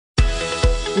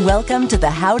Welcome to the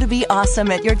How to Be Awesome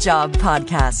at Your Job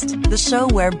podcast, the show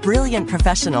where brilliant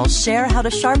professionals share how to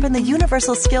sharpen the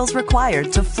universal skills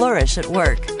required to flourish at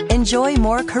work. Enjoy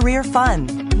more career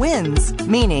fun, wins,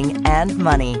 meaning, and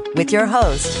money with your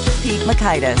host, Pete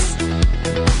Mockaitis.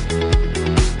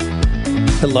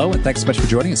 Hello, and thanks so much for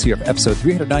joining us here for episode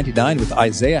 399 with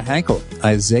Isaiah Hankel.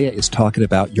 Isaiah is talking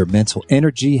about your mental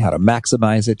energy, how to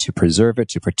maximize it, to preserve it,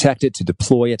 to protect it, to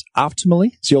deploy it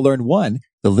optimally. So you'll learn 1,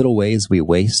 the little ways we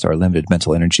waste our limited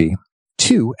mental energy.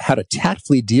 2, how to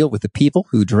tactfully deal with the people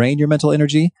who drain your mental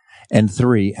energy. And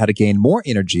 3, how to gain more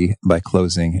energy by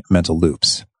closing mental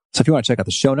loops. So if you want to check out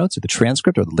the show notes or the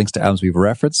transcript or the links to items we've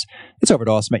referenced, it's over at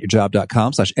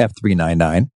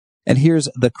awesomeatyourjob.com/F399. And here's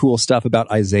the cool stuff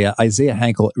about Isaiah. Isaiah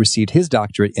Hankel received his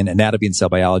doctorate in anatomy and cell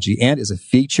biology and is a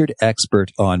featured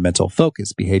expert on mental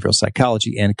focus, behavioral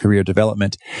psychology, and career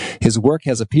development. His work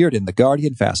has appeared in The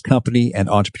Guardian, Fast Company, and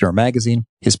Entrepreneur Magazine.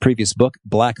 His previous book,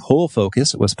 Black Hole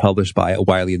Focus, was published by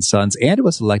Wiley & Sons, and it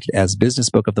was selected as Business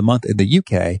Book of the Month in the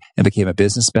UK and became a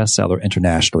business bestseller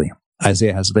internationally.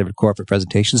 Isaiah has delivered corporate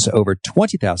presentations to over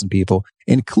 20,000 people,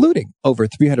 including over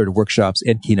 300 workshops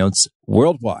and keynotes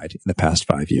worldwide in the past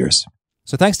 5 years.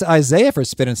 So thanks to Isaiah for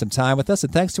spending some time with us,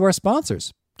 and thanks to our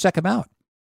sponsors. Check them out.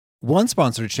 One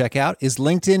sponsor to check out is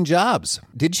LinkedIn Jobs.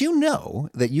 Did you know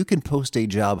that you can post a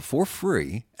job for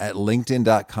free at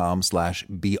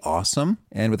linkedin.com/beawesome?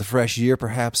 And with a fresh year,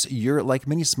 perhaps you're like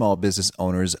many small business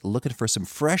owners looking for some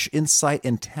fresh insight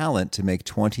and talent to make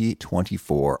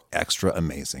 2024 extra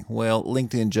amazing. Well,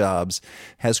 LinkedIn Jobs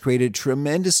has created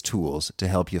tremendous tools to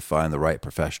help you find the right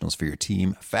professionals for your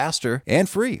team faster and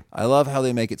free. I love how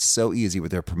they make it so easy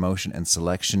with their promotion and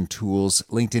selection tools.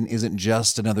 LinkedIn isn't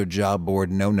just another job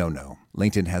board. No.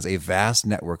 LinkedIn has a vast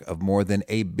network of more than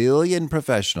 1 billion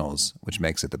professionals, which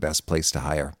makes it the best place to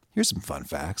hire. Here's some fun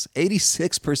facts.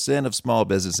 86% of small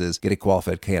businesses get a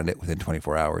qualified candidate within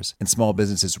 24 hours, and small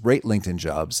businesses rate LinkedIn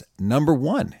Jobs number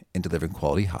 1 in delivering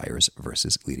quality hires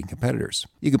versus leading competitors.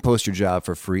 You can post your job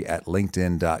for free at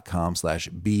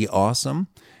linkedin.com/beawesome.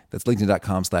 That's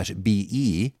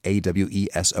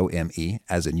linkedin.com/BEAWESOME,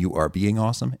 as in you are being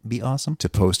awesome, be awesome, to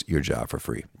post your job for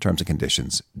free. Terms and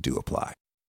conditions do apply.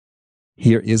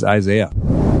 Here is Isaiah.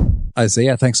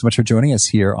 Isaiah, thanks so much for joining us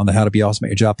here on the How to Be Awesome at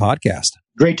Your Job podcast.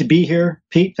 Great to be here,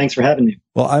 Pete. Thanks for having me.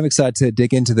 Well, I'm excited to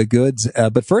dig into the goods.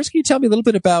 But first, can you tell me a little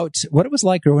bit about what it was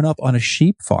like growing up on a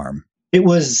sheep farm? It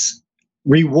was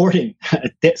rewarding.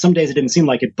 Some days it didn't seem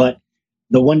like it, but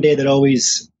the one day that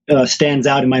always stands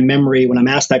out in my memory when I'm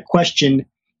asked that question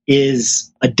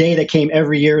is a day that came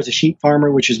every year as a sheep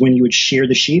farmer, which is when you would shear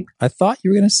the sheep. I thought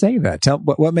you were going to say that. Tell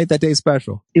what made that day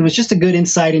special? It was just a good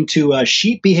insight into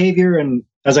sheep behavior and,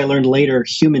 as I learned later,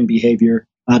 human behavior,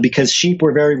 because sheep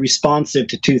were very responsive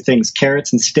to 2 things,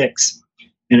 carrots and sticks.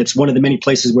 And it's one of the many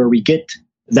places where we get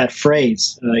that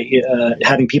phrase,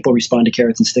 having people respond to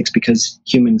carrots and sticks, because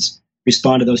humans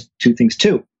respond to those 2 things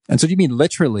too. And so do you mean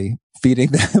literally feeding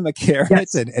them a carrot?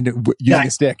 Yes. and using a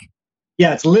stick?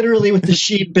 Yeah, it's literally with the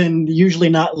sheep and usually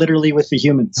not literally with the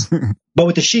humans. But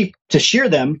with the sheep, to shear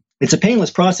them, it's a painless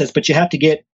process, but you have to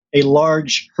get a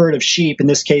large herd of sheep. In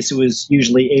this case, it was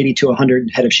usually 80 to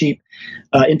 100 head of sheep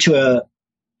into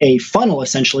a funnel,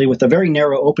 essentially, with a very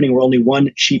narrow opening where only one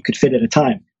sheep could fit at a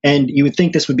time. And you would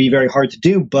think this would be very hard to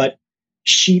do, but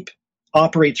sheep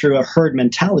operate through a herd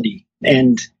mentality.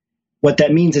 And what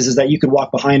that means is that you could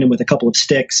walk behind them with a couple of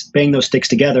sticks, bang those sticks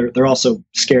together. They're also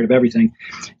scared of everything.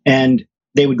 And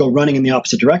they would go running in the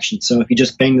opposite direction. So if you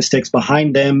just bang the sticks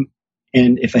behind them,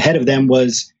 and if ahead of them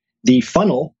was the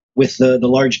funnel with the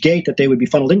large gate that they would be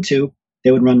funneled into,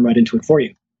 they would run right into it for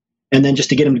you. And then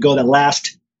just to get them to go that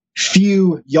last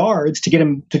few yards, to get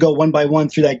them to go one by one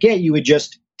through that gate, you would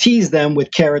just tease them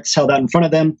with carrots held out in front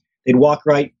of them. They'd walk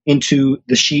right into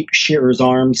the sheep shearer's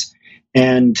arms,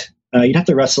 and you'd have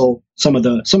to wrestle some of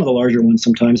the larger ones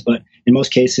sometimes, but in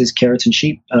most cases, carrots and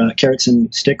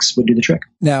sticks would do the trick.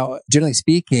 Now, generally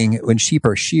speaking, when sheep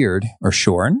are sheared or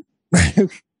shorn,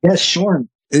 yes, shorn.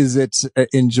 Is it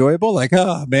enjoyable? Like,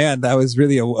 oh man, that was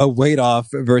really a weight off,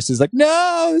 versus like,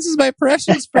 no, this is my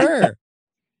precious fur.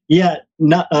 Yeah,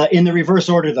 not in the reverse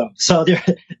order though. So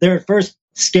they're at first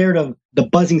scared of the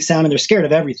buzzing sound and they're scared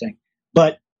of everything,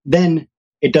 but then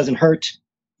it doesn't hurt.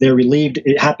 They're relieved.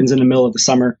 It happens in the middle of the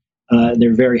summer.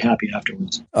 They're very happy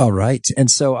afterwards. All right.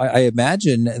 And so I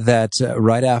imagine that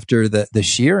right after the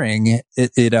shearing,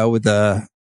 the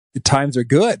times are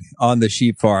good on the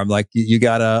sheep farm. Like you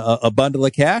got a bundle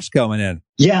of cash coming in.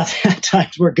 Yeah,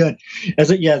 times were good.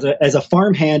 As a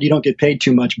farmhand, you don't get paid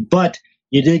too much, but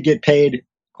you did get paid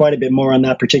quite a bit more on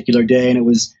that particular day. And it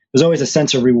was always a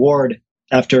sense of reward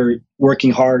after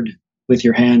working hard with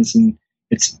your hands and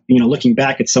it's, looking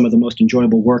back, it's some of the most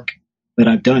enjoyable work that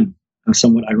I've done,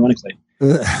 somewhat ironically.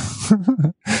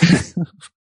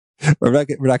 We're not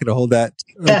going to hold that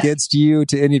against you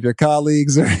to any of your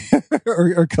colleagues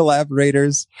or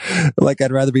collaborators. Like,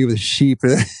 I'd rather be with sheep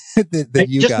than you guys.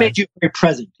 It just made you very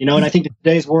present, and I think in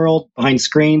today's world, behind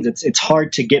screens, it's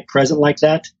hard to get present like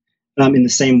that in the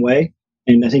same way.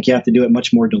 And I think you have to do it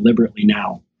much more deliberately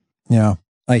now. Yeah,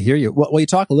 I hear you. Well, you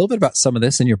talk a little bit about some of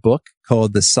this in your book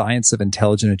called The Science of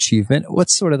Intelligent Achievement.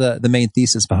 What's sort of the main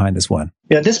thesis behind this one?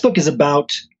 Yeah, this book is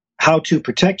about how to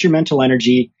protect your mental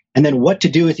energy and then what to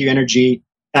do with your energy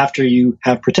after you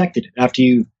have protected it, after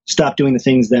you stop doing the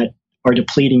things that are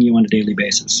depleting you on a daily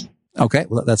basis. Okay,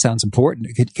 well, that sounds important.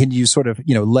 Can you sort of,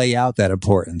 lay out that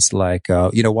importance? Like,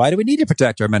 why do we need to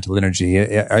protect our mental energy?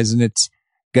 Isn't it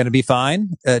going to be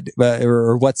fine?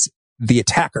 Or what's the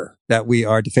attacker that we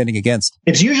are defending against?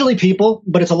 It's usually people,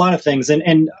 but it's a lot of things.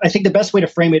 And I think the best way to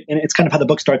frame it, and it's kind of how the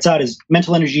book starts out, is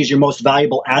mental energy is your most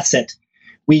valuable asset.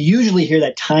 We usually hear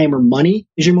that time or money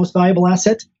is your most valuable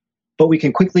asset, but we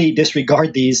can quickly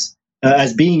disregard these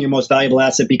as being your most valuable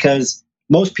asset because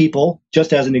most people,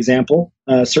 just as an example,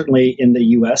 certainly in the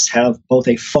US, have both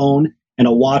a phone and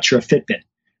a watch or a Fitbit,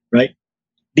 right?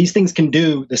 These things can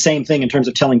do the same thing in terms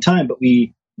of telling time, but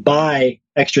we buy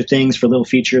extra things for little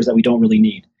features that we don't really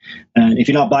need. And if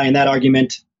you're not buying that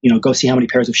argument, go see how many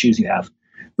pairs of shoes you have,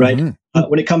 right? Mm-hmm.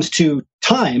 When it comes to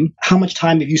time, how much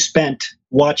time have you spent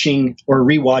watching or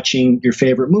rewatching your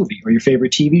favorite movie or your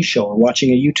favorite TV show or watching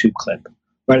a YouTube clip,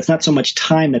 right? It's not so much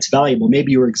time that's valuable.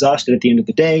 Maybe you were exhausted at the end of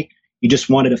the day. You just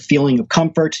wanted a feeling of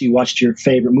comfort. So you watched your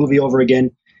favorite movie over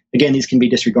again. Again, these can be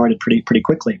disregarded pretty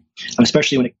quickly,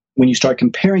 especially when you start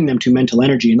comparing them to mental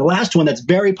energy. And the last one that's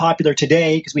very popular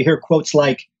today, because we hear quotes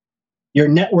like, your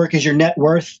network is your net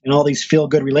worth, and all these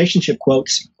feel-good relationship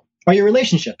quotes, are your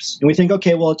relationships. And we think,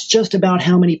 okay, well, it's just about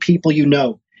how many people you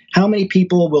know. How many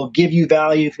people will give you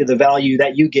value for the value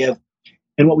that you give?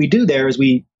 And what we do there is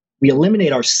we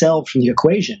eliminate ourselves from the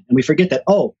equation. And we forget that,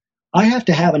 I have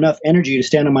to have enough energy to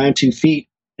stand on my own 2 feet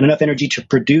and enough energy to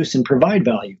produce and provide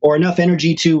value, or enough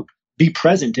energy to be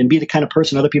present and be the kind of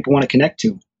person other people want to connect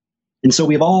to. And so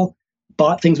we've all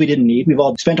bought things we didn't need. We've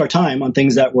all spent our time on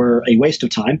things that were a waste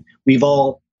of time. We've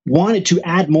all wanted to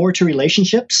add more to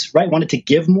relationships, right? Wanted to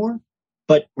give more,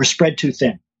 but we're spread too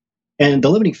thin. And the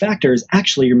limiting factor is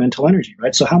actually your mental energy,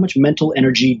 right? So how much mental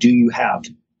energy do you have?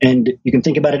 And you can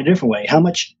think about it a different way. How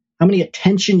many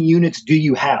attention units do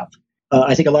you have?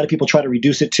 I think a lot of people try to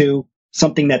reduce it to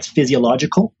something that's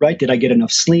physiological, right? Did I get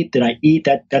enough sleep? Did I eat?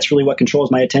 That's really what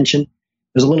controls my attention.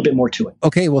 There's a little bit more to it.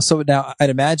 Okay, well, so now I'd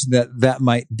imagine that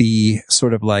might be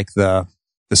sort of like the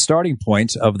starting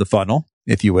point of the funnel,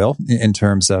 if you will, in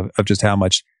terms of just how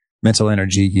much mental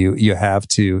energy you have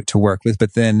to work with.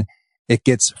 But then it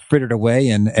gets frittered away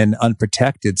and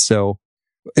unprotected. So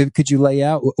could you lay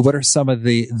out what are some of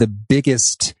the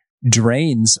biggest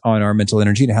drains on our mental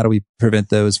energy, and how do we prevent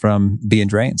those from being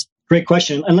drains? Great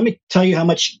question. And let me tell you how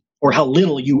much or how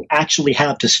little you actually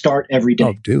have to start every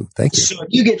day. Oh, thank you. So if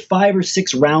you get 5 or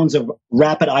 6 rounds of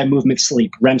rapid eye movement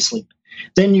sleep, REM sleep,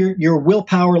 then your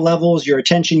willpower levels, your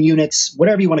attention units,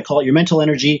 whatever you want to call it, your mental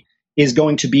energy is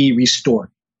going to be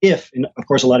restored. And of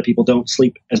course, a lot of people don't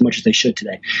sleep as much as they should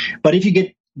today. But if you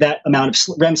get that amount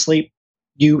of REM sleep,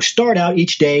 you start out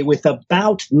each day with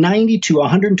about 90 to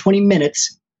 120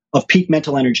 minutes of peak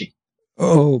mental energy.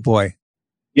 Oh, boy.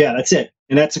 Yeah, that's it.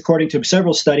 And that's according to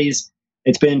several studies.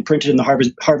 It's been printed in the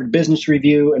Harvard Business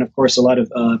Review and, of course, a lot of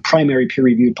primary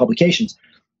peer-reviewed publications.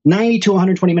 90 to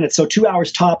 120 minutes, so 2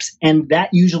 hours tops, and that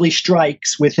usually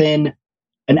strikes within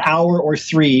an hour or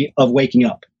 3 of waking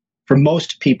up for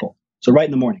most people, so right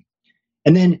in the morning.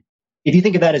 And then if you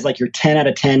think of that as like your 10 out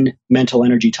of 10 mental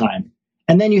energy time,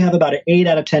 and then you have about an 8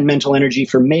 out of 10 mental energy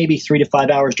for maybe 3 to 5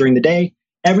 hours during the day,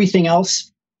 everything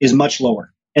else is much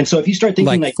lower. And so if you start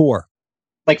thinking like 4.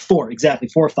 Like 4, exactly,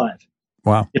 4 or 5.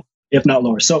 Wow. If not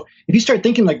lower. So if you start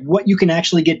thinking like what you can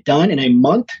actually get done in a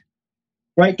month,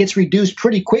 right, gets reduced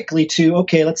pretty quickly to,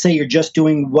 okay, let's say you're just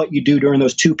doing what you do during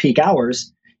those 2 peak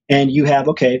hours, and you have,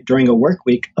 okay, during a work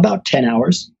week, about 10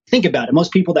 hours. Think about it.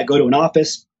 Most people that go to an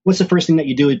office, what's the first thing that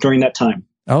you do during that time?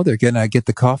 Oh, they're going to get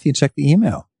the coffee and check the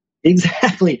email.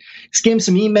 Exactly. Skim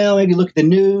some email, maybe look at the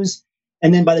news.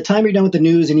 And then by the time you're done with the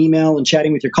news and email and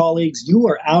chatting with your colleagues, you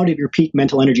are out of your peak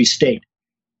mental energy state.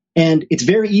 And it's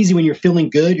very easy when you're feeling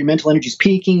good, your mental energy is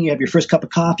peaking, you have your first cup of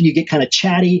coffee, you get kind of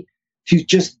chatty, to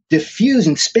just diffuse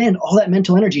and spend all that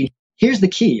mental energy. Here's the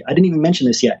key. I didn't even mention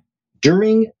this yet.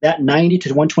 During that 90 to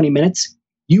 120 minutes,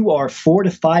 you are 4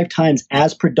 to 5 times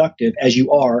as productive as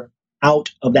you are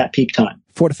out of that peak time.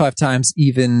 4 to 5 times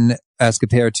even as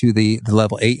compared to the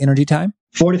level 8 energy time?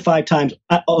 4 to 5 times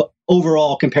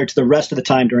overall compared to the rest of the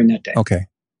time during that day. Okay.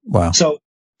 Wow. So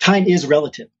time is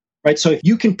relative, right? So if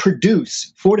you can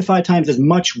produce 4 to 5 times as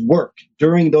much work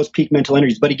during those peak mental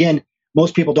energies, but again,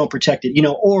 most people don't protect it,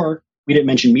 or we didn't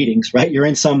mention meetings, right? You're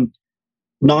in some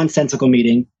nonsensical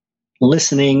meeting,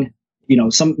 listening,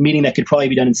 some meeting that could probably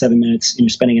be done in 7 minutes and you're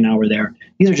spending an hour there.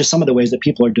 These are just some of the ways that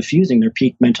people are diffusing their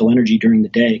peak mental energy during the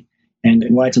day. And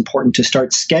why it's important to start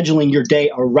scheduling your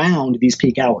day around these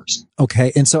peak hours.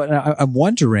 Okay. And so I'm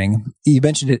wondering, you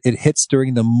mentioned it hits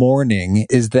during the morning.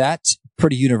 Is that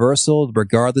pretty universal,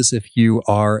 regardless if you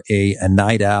are a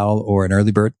night owl or an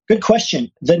early bird? Good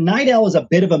question. The night owl is a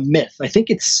bit of a myth. I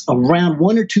think it's around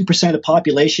 1 or 2% of the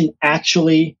population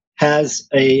actually is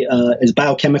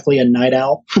biochemically a night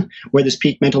owl, where this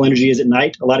peak mental energy is at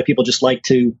night. A lot of people just like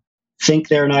to think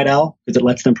they're a night owl because it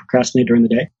lets them procrastinate during the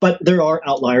day. But there are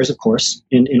outliers, of course,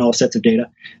 in all sets of data.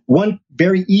 One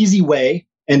very easy way,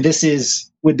 and this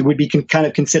would be kind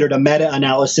of considered a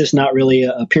meta-analysis, not really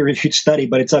a peer-reviewed study,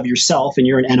 but it's of yourself and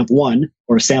you're an N of 1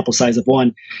 or a sample size of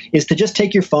 1, is to just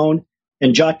take your phone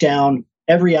and jot down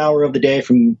every hour of the day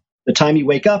from the time you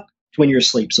wake up to when you're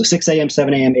asleep. So 6 a.m.,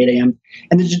 7 a.m., 8 a.m.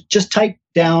 And then just type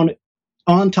down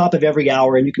on top of every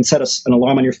hour, and you can set an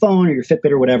alarm on your phone or your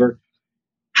Fitbit or whatever,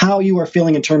 how you are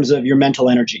feeling in terms of your mental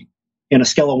energy in a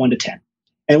scale of 1 to 10.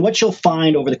 And what you'll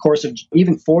find over the course of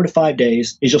even 4 to 5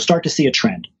 days is you'll start to see a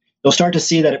trend. You'll start to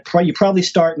see that you probably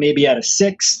start maybe at a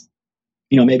 6,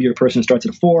 maybe you're a person who starts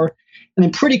at a 4, and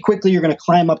then pretty quickly you're going to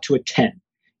climb up to a 10.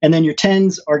 And then your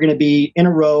 10s are going to be in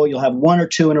a row. You'll have 1 or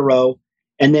 2 in a row,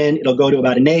 and then it'll go to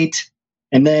about an 8,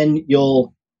 and then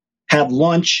you'll have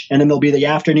lunch, and then there'll be the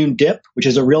afternoon dip, which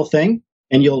is a real thing.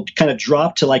 And you'll kind of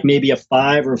drop to like maybe a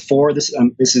 5 or a 4. This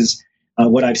is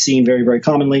what I've seen very, very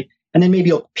commonly. And then maybe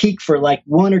you'll peak for like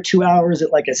 1 or 2 hours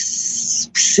at like a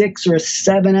 6 or a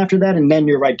 7 after that. And then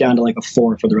you're right down to like a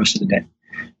 4 for the rest of the day.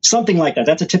 Something like that.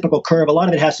 That's a typical curve. A lot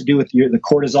of it has to do with the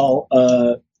cortisol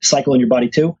cycle in your body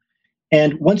too.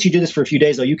 And once you do this for a few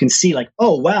days, though, you can see like,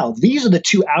 oh, wow, these are the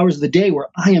 2 hours of the day where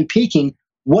I am peaking.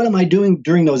 What am I doing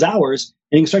during those hours?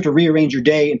 And you can start to rearrange your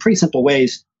day in pretty simple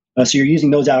ways. So you're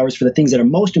using those hours for the things that are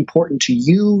most important to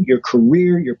you, your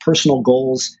career, your personal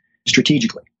goals,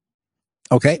 strategically.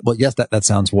 Okay. Well, yes, that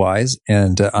sounds wise.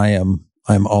 And I'm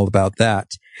all about that.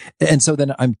 And so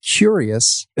then I'm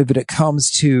curious, if it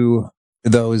comes to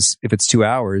those, if it's 2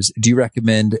 hours, do you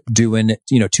recommend doing,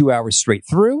 2 hours straight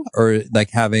through, or like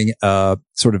having a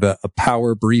sort of a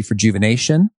power brief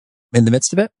rejuvenation in the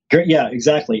midst of it? Yeah,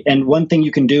 exactly. And one thing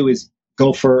you can do is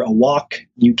go for a walk.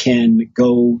 You can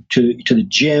go to the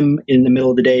gym in the middle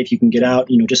of the day if you can get out.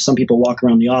 Just some people walk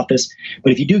around the office.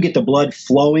 But if you do get the blood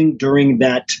flowing during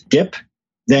that dip,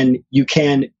 then you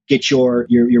can get your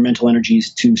mental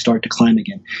energies to start to climb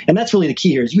again. And that's really the key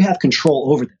here, is you have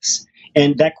control over this.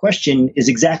 And that question is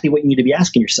exactly what you need to be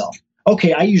asking yourself.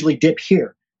 Okay, I usually dip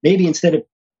here. Maybe instead of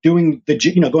doing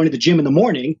going to the gym in the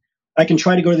morning, I can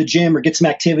try to go to the gym or get some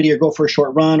activity or go for a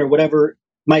short run or whatever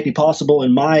might be possible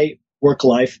in my work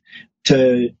life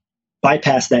to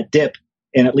bypass that dip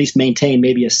and at least maintain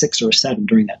maybe a 6 or a 7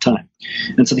 during that time.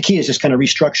 And so the key is just kind of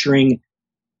restructuring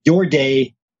your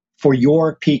day for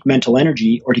your peak mental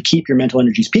energy, or to keep your mental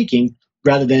energies peaking,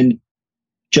 rather than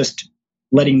just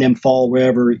letting them fall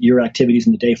wherever your activities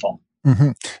in the day fall.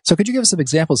 Mm-hmm. So could you give us some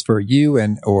examples for you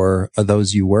or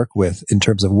those you work with in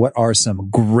terms of what are some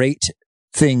great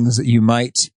things that you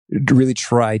might really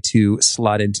try to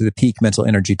slot into the peak mental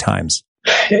energy times?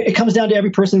 It comes down to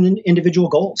every person's individual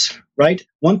goals, right?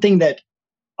 One thing that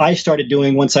I started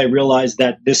doing once I realized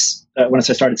that once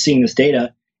I started seeing this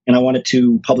data and I wanted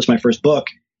to publish my first book,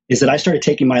 is that I started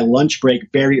taking my lunch break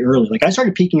very early. Like I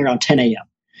started peaking around 10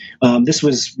 a.m. This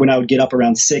was when I would get up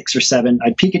around 6 or 7.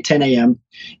 I'd peak at 10 a.m.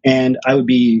 and I would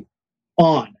be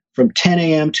on from 10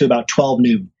 a.m. to about 12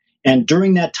 noon. And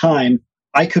during that time,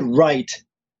 I could write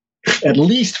at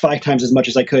least 5 times as much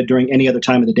as I could during any other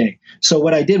time of the day. So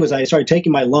what I did was I started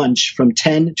taking my lunch from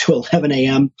 10 to 11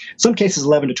 a.m., some cases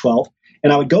 11 to 12,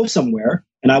 and I would go somewhere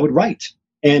and I would write.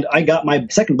 And I got my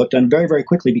second book done very, very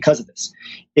quickly because of this.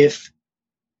 If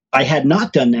I had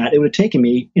not done that, it would have taken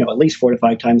me, at least 4 to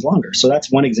 5 times longer. So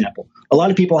that's one example. A lot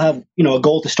of people have, a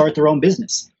goal to start their own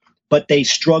business, but they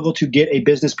struggle to get a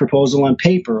business proposal on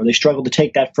paper, or they struggle to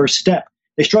take that first step.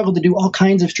 They struggle to do all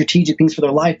kinds of strategic things for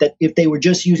their life that if they were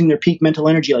just using their peak mental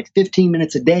energy, like 15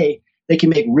 minutes a day, they can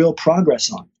make real progress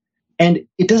on. And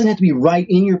it doesn't have to be right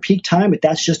in your peak time if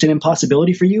that's just an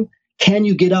impossibility for you. Can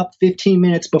you get up 15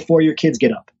 minutes before your kids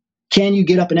get up? Can you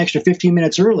get up an extra 15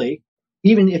 minutes early,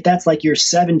 even if that's like your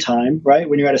 7 time, right,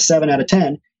 when you're at a 7 out of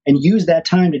 10, and use that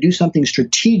time to do something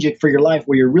strategic for your life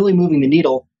where you're really moving the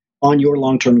needle on your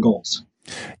long-term goals?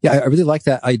 Yeah, I really like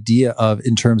that idea of,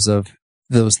 in terms of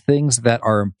those things that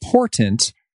are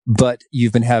important, but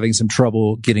you've been having some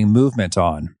trouble getting movement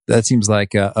on. That seems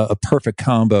like a perfect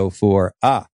combo for,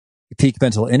 peak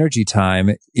mental energy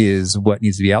time is what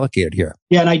needs to be allocated here.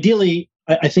 Yeah, and ideally,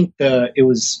 I think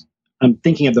I'm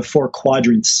thinking of the 4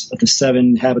 quadrants of the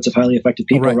 7 habits of highly effective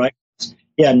people, right?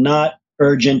 Yeah, not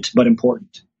urgent, but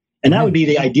important. And that would be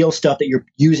the ideal stuff that you're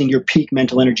using your peak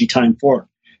mental energy time for.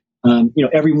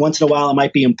 Every once in a while, it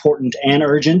might be important and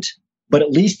urgent, but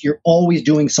at least you're always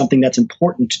doing something that's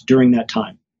important during that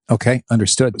time. Okay,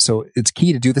 understood. So it's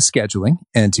key to do the scheduling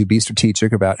and to be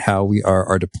strategic about how we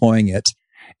are deploying it.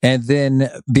 And then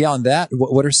beyond that,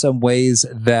 what are some ways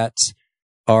that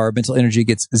our mental energy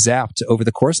gets zapped over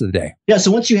the course of the day? Yeah,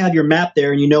 so once you have your map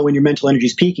there and you know when your mental energy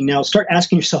is peaking, now start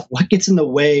asking yourself, what gets in the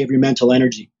way of your mental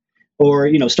energy? Or,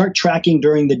 start tracking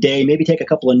during the day, maybe take a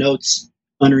couple of notes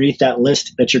underneath that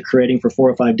list that you're creating for 4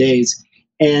 or 5 days,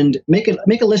 and make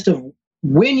a list of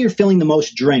when you're feeling the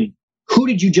most drained. Who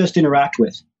did you just interact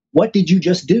with? What did you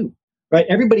just do? Right?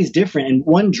 Everybody's different, and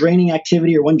one draining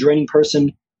activity or one draining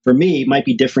person for me might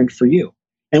be different for you.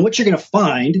 And what you're going to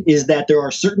find is that there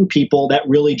are certain people that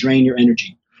really drain your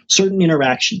energy, certain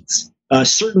interactions,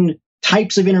 certain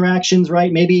types of interactions,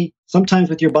 right? Maybe sometimes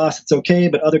with your boss, it's okay,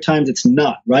 but other times it's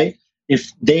not, right?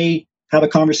 If they have a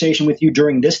conversation with you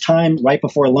during this time, right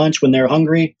before lunch when they're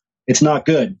hungry, it's not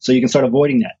good. So you can start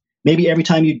avoiding that. Maybe every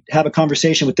time you have a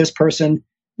conversation with this person,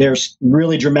 they're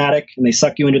really dramatic and they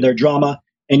suck you into their drama.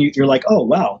 And you're like, oh,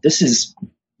 wow, this is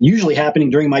usually happening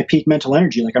during my peak mental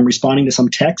energy. Like I'm responding to some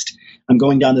text. I'm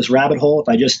going down this rabbit hole. If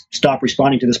I just stop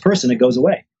responding to this person, it goes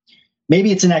away.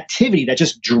 Maybe it's an activity that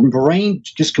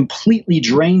just completely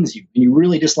drains you and you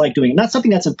really dislike doing it. Not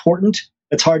something that's important,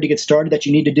 that's hard to get started, that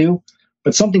you need to do,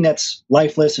 but something that's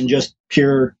lifeless and just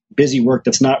pure busy work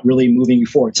that's not really moving you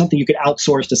forward. Something you could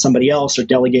outsource to somebody else or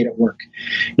delegate at work.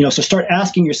 So start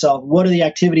asking yourself, what are the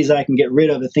activities that I can get rid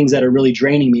of, the things that are really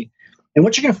draining me? And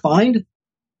what you're going to find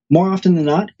more often than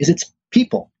not is it's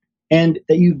people, and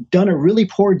that you've done a really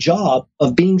poor job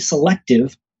of being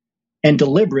selective and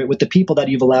deliberate with the people that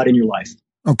you've allowed in your life.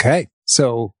 Okay.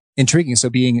 So intriguing. So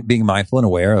being mindful and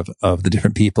aware of the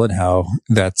different people and how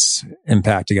that's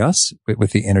impacting us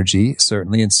with the energy,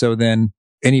 certainly. And so then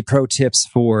any pro tips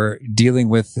for dealing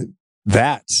with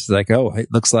that? Like, oh, it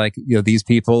looks like, these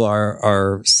people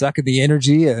are sucking the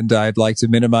energy and I'd like to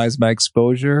minimize my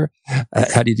exposure.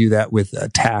 How do you do that with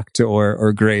tact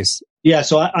or grace? Yeah.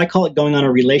 So I call it going on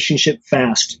a relationship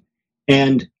fast.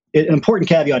 And an important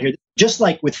caveat here, just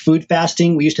like with food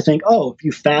fasting, we used to think, oh, if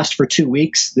you fast for 2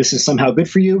 weeks, this is somehow good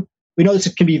for you. We know this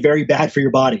can be very bad for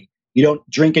your body. You don't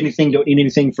drink anything, don't eat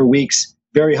anything for weeks,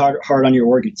 very hard on your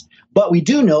organs. But we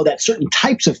do know that certain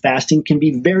types of fasting can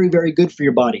be very, very good for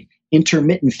your body.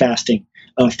 Intermittent fasting,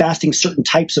 fasting certain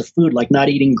types of food, like not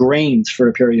eating grains for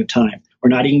a period of time, or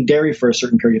not eating dairy for a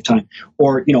certain period of time,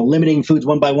 or limiting foods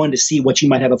one by one to see what you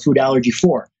might have a food allergy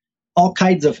for. All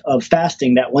kinds of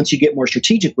fasting that, once you get more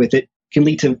strategic with it, can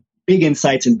lead to big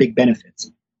insights and big benefits.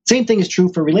 Same thing is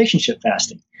true for relationship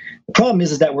fasting. The problem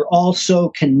is that we're all so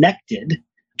connected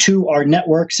to our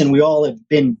networks, and we all have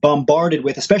been bombarded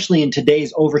with, especially in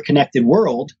today's overconnected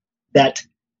world, that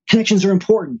connections are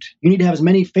important. You need to have as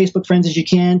many Facebook friends as you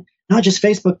can. Not just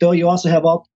Facebook, though. You also have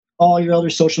all your other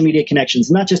social media connections,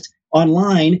 not just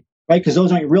online, right? Because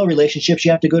those aren't real relationships.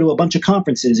 You have to go to a bunch of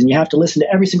conferences, and you have to listen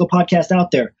to every single podcast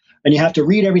out there, and you have to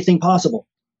read everything possible.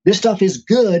 This stuff is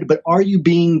good, but are you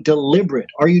being deliberate?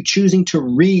 Are you choosing to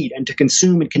read and to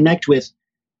consume and connect with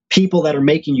people that are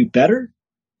making you better?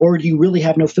 Or do you really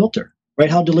have no filter, right?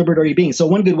 How deliberate are you being? So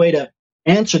one good way to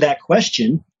answer that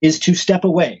question is to step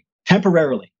away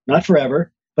temporarily, not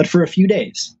forever, but for a few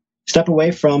days. Step away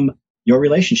from your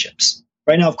relationships.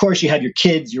 Right now, of course, you have your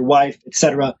kids, your wife,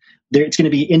 etc. It's going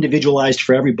to be individualized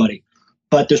for everybody.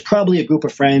 But there's probably a group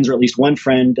of friends, or at least one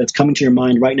friend, that's coming to your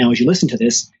mind right now as you listen to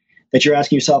this, that you're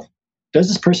asking yourself, does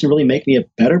this person really make me a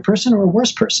better person or a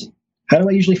worse person? How do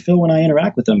I usually feel when I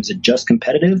interact with them? Is it just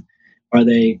competitive? Are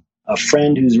they a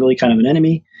friend who's really kind of an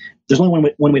enemy? There's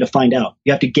only one way to find out.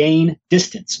 You have to gain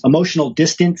distance. Emotional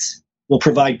distance will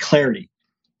provide clarity.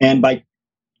 And by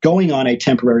going on a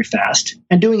temporary fast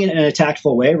and doing it in a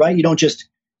tactful way, right? You don't just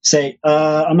say,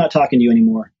 I'm not talking to you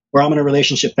anymore, or I'm in a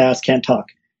relationship fast, can't talk.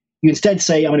 You instead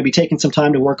say, I'm going to be taking some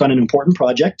time to work on an important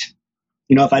project.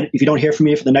 If you don't hear from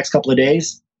me for the next couple of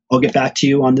days, I'll get back to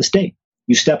you on this date.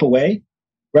 You step away,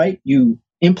 right? You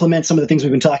implement some of the things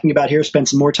we've been talking about here, spend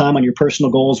some more time on your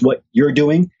personal goals, what you're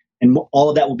doing, and all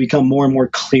of that will become more and more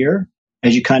clear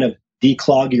as you kind of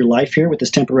declog your life here with this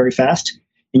temporary fast,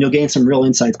 and you'll gain some real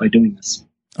insights by doing this.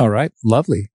 All right.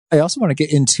 Lovely. I also want to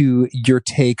get into your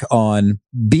take on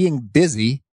being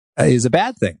busy is a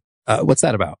bad thing. What's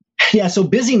that about? Yeah, so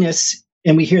busyness,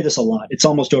 and we hear this a lot, it's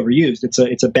almost overused.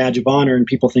 It's a badge of honor, and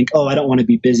people think, oh, I don't want to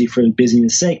be busy for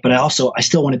busyness' sake, but I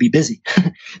still want to be busy.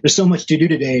 There's so much to do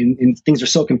today, and things are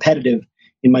so competitive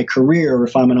in my career, or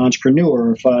if I'm an entrepreneur,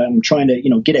 or if I'm trying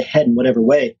to, get ahead in whatever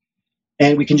way.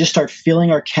 And we can just start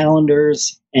filling our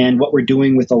calendars and what we're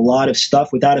doing with a lot of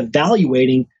stuff without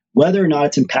evaluating whether or not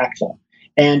it's impactful.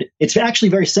 And it's actually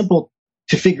very simple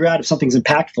to figure out if something's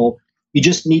impactful. You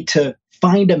just need to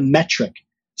find a metric,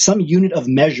 some unit of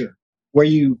measure where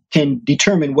you can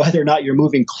determine whether or not you're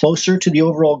moving closer to the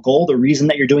overall goal, the reason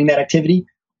that you're doing that activity,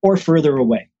 or further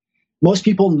away. Most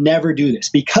people never do this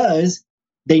because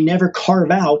they never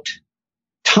carve out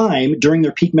time during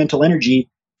their peak mental energy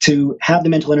to have the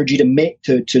mental energy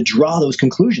to draw those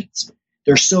conclusions.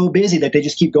 They're so busy that they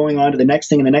just keep going on to the next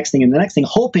thing and the next thing and the next thing,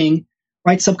 hoping,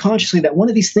 right, subconsciously that one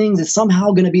of these things is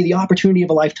somehow going to be the opportunity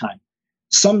of a lifetime.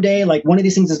 Someday, like one of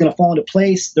these things is going to fall into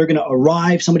place. They're going to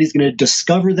arrive. Somebody's going to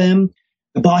discover them.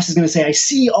 The boss is going to say, I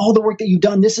see all the work that you've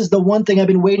done. This is the one thing I've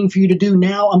been waiting for you to do.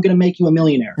 Now I'm going to make you a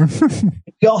millionaire.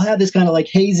 We all have this kind of like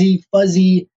hazy,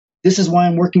 fuzzy, this is why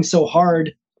I'm working so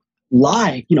hard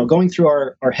lie, going through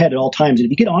our head at all times. And if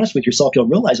you get honest with yourself, you'll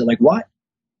realize it. Like, what?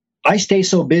 I stay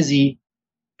so busy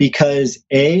because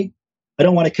I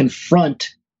don't want to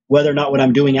confront whether or not what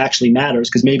I'm doing actually matters,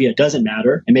 because maybe it doesn't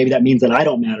matter. And maybe that means that I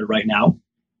don't matter right now,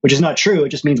 which is not true. It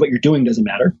just means what you're doing doesn't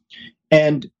matter.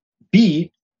 And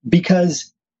B,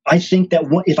 because I think that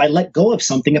if I let go of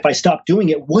something, if I stop doing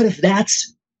it, what if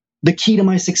that's the key to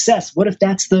my success? What if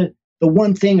that's the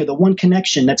one thing or the one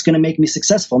connection that's going to make me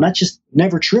successful? And that's just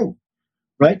never true,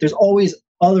 right? There's always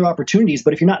other opportunities,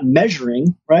 but if you're not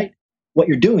measuring, right, what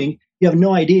you're doing, you have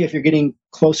no idea if you're getting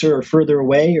closer or further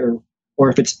away or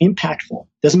if it's impactful.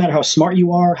 Doesn't matter how smart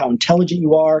you are, how intelligent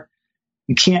you are.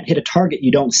 You can't hit a target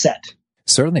you don't set.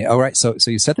 Certainly. All right. So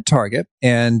you set the target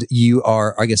and you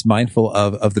are, I guess, mindful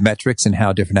of the metrics and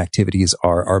how different activities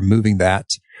are moving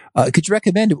that. Could you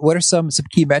recommend what are some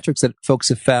key metrics that folks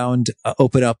have found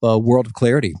open up a world of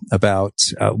clarity about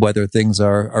whether things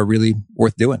are really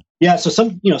worth doing? Yeah. So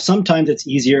sometimes it's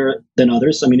easier than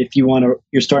others. I mean, if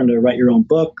you're starting to write your own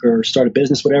book or start a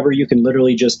business, whatever, you can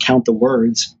literally just count the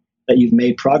words that you've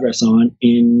made progress on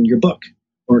in your book,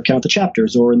 or count the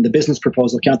chapters, or in the business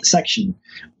proposal, count the section.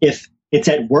 If it's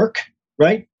at work,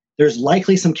 right, there's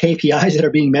likely some KPIs that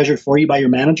are being measured for you by your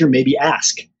manager. Maybe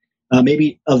ask.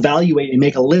 Maybe evaluate and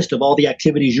make a list of all the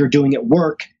activities you're doing at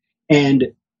work and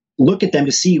look at them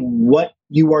to see what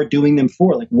you are doing them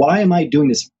for. Like, why am I doing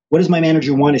this? What does my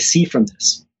manager want to see from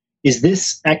this? Is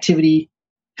this activity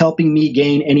helping me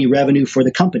gain any revenue for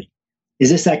the company? Is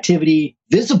this activity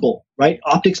visible, right?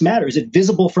 Optics matter. Is it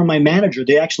visible from my manager? Are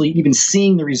they actually even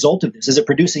seeing the result of this? Is it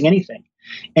producing anything?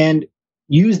 And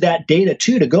use that data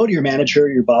too to go to your manager or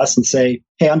your boss and say,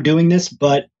 hey, I'm doing this,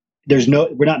 but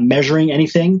we're not measuring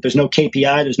anything. There's no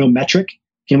KPI. There's no metric.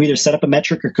 Can we either set up a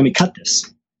metric or can we cut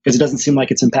this? Because it doesn't seem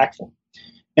like it's impactful.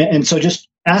 And so just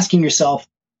asking yourself,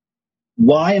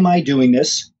 why am I doing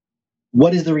this?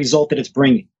 What is the result that it's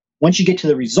bringing? Once you get to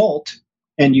the result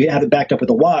and you have it backed up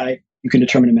with a why, you can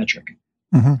determine a metric.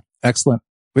 Mm-hmm. Excellent.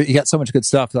 Well, you got so much good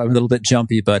stuff. I'm a little bit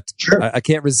jumpy, but sure. I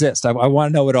can't resist. I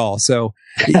want to know it all. So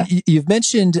you've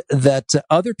mentioned that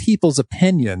other people's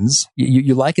opinions,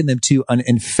 you liken them to an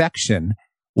infection.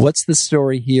 What's the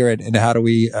story here, and how do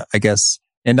we,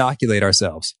 inoculate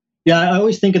ourselves? Yeah, I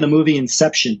always think of the movie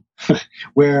Inception,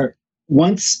 where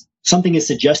once something is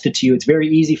suggested to you, it's very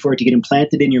easy for it to get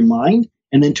implanted in your mind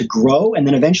and then to grow. And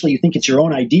then eventually you think it's your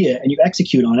own idea and you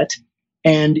execute on it.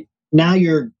 And now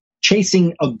you're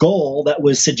chasing a goal that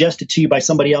was suggested to you by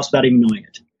somebody else without even knowing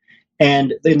it.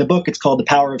 And in the book, it's called The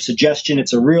Power of Suggestion.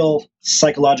 It's a real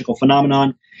psychological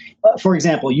phenomenon. For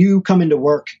example, you come into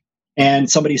work and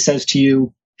somebody says to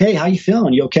you, hey, how you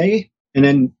feeling? You okay? And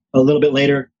then a little bit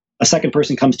later, a second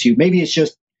person comes to you. Maybe it's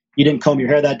just you didn't comb your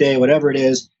hair that day, whatever it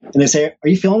is. And they say, are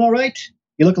you feeling all right?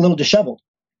 You look a little disheveled.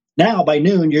 Now, by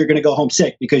noon, you're going to go home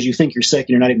sick because you think you're sick and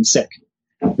you're not even sick.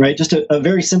 Right? Just a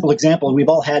very simple example. And we've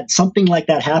all had something like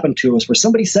that happen to us where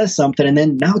somebody says something and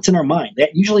then now it's in our mind,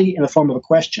 that usually in the form of a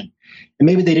question. And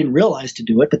maybe they didn't realize to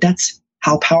do it, but that's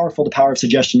how powerful the power of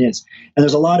suggestion is. And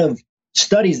there's a lot of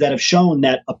studies that have shown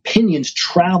that opinions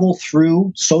travel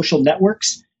through social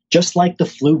networks, just like the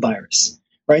flu virus,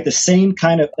 right? The same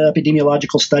kind of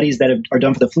epidemiological studies that are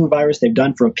done for the flu virus, they've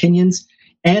done for opinions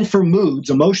and for moods,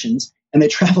 emotions, and they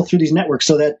travel through these networks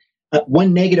so that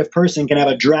one negative person can have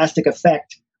a drastic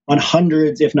effect on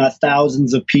hundreds, if not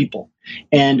thousands of people.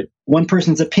 And one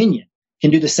person's opinion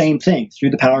can do the same thing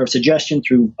through the power of suggestion,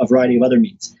 through a variety of other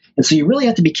means. And so you really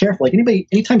have to be careful. Like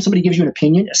anytime somebody gives you an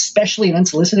opinion, especially an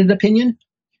unsolicited opinion,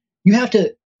 you have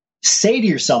to say to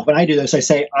yourself, and I do this, I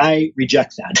say, I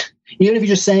reject that. Even if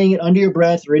you're just saying it under your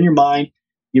breath or in your mind,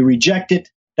 you reject it.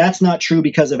 That's not true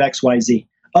because of X, Y, Z.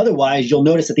 Otherwise, you'll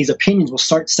notice that these opinions will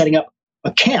start setting up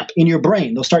a camp in your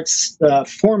brain. They'll start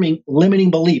forming limiting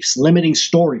beliefs, limiting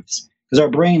stories, because our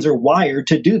brains are wired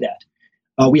to do that.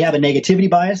 We have a negativity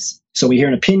bias. So we hear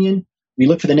an opinion, we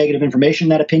look for the negative information in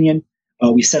that opinion,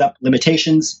 we set up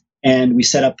limitations, and we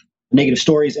set up negative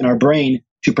stories in our brain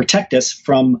to protect us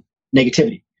from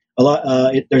negativity.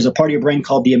 There's a part of your brain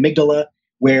called the amygdala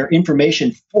where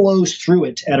information flows through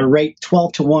it at a rate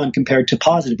 12 to 1 compared to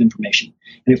positive information.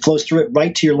 And it flows through it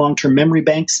right to your long-term memory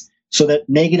banks so that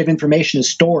negative information is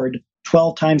stored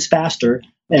 12 times faster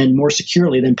and more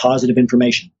securely than positive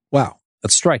information. Wow,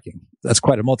 that's striking. That's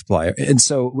quite a multiplier. And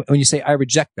so when you say, I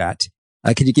reject that,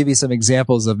 can you give me some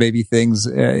examples of maybe things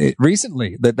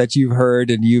recently that you've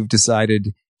heard and you've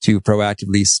decided to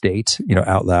proactively state,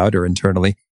 out loud or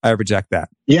internally? I reject that.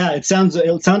 Yeah, it sounds a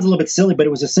little bit silly, but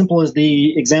it was as simple as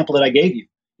the example that I gave you.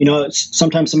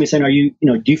 Sometimes somebody's saying,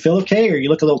 do you feel okay? Or you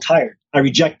look a little tired. I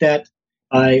reject that.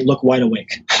 I look wide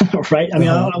awake, right? I mean,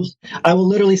 I will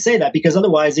literally say that because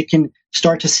otherwise it can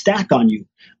start to stack on you.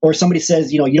 Or somebody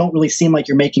says, you don't really seem like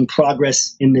you're making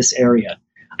progress in this area.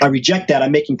 I reject that.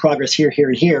 I'm making progress here, here,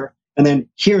 and here. And then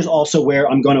here's also where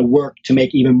I'm going to work to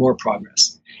make even more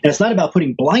progress. And it's not about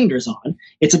putting blinders on.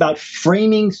 It's about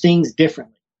framing things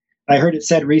differently. I heard it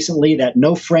said recently that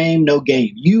no frame, no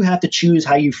game. You have to choose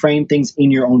how you frame things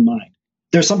in your own mind.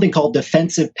 There's something called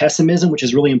defensive pessimism, which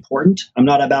is really important. I'm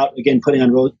not about, again, putting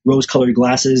on rose-colored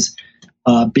glasses,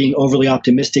 being overly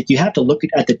optimistic. You have to look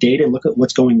at the data, look at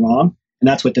what's going wrong. And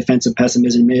that's what defensive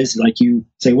pessimism is. Like you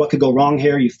say, what could go wrong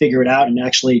here? You figure it out and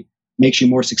actually makes you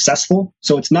more successful.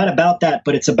 So it's not about that,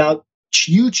 but it's about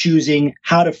you choosing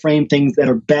how to frame things that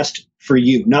are best for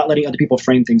you, not letting other people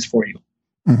frame things for you.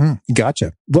 Mm-hmm.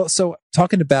 Gotcha. Well, so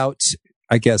talking about,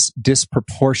 I guess,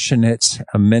 disproportionate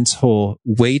mental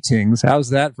weightings. How's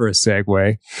that for a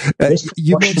segue?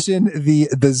 You mentioned the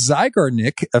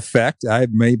Zeigarnik effect. I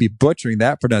may be butchering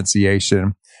that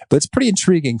pronunciation, but it's pretty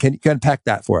intriguing. Can you unpack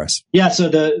that for us? Yeah. So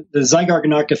the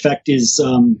Zeigarnik effect is,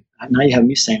 now you have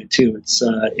me saying it too. It's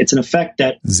an effect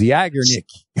that Zeigarnik.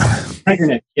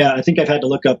 Zeigarnik. Yeah. I think I've had to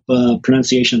look up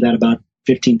pronunciation of that about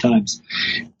 15 times.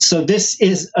 So this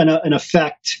is an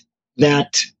effect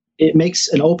that it makes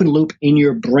an open loop in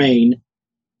your brain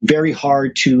very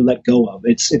hard to let go of.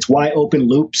 It's why open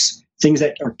loops, things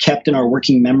that are kept in our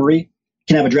working memory,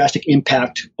 can have a drastic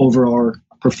impact over our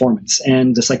performance.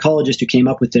 And the psychologist who came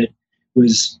up with it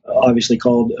was obviously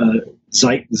called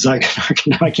Zeigarnik.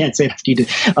 Now I can't say it.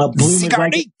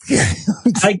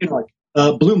 Zeigarnik.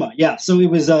 Bluma. Yeah. So it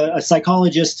was a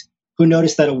psychologist who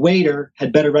noticed that a waiter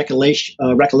had better recollections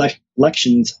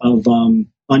of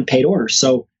unpaid orders.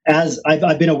 So as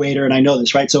I've been a waiter and I know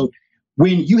this, right? So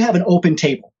when you have an open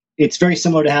table, it's very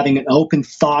similar to having an open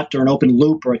thought or an open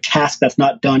loop or a task that's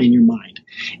not done in your mind.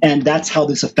 And that's how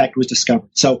this effect was discovered.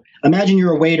 So imagine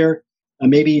you're a waiter,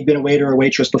 maybe you've been a waiter or a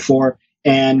waitress before.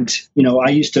 And, I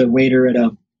used to waiter at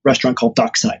a restaurant called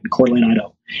Dockside in Coeur d'Alene,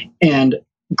 Idaho. And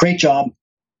great job.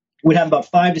 We'd have about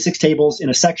 5 to 6 tables in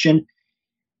a section.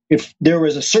 If there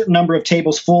was a certain number of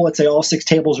tables full, let's say all 6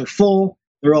 tables are full,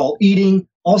 they're all eating,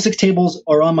 all 6 tables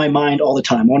are on my mind all the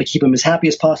time. I want to keep them as happy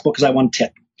as possible because I want to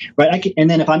tip, right? And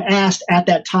then if I'm asked at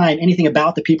that time anything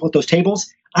about the people at those tables,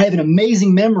 I have an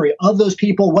amazing memory of those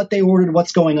people, what they ordered,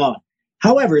 what's going on.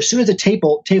 However, as soon as a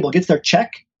table gets their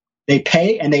check, they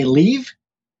pay and they leave.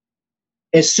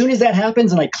 As soon as that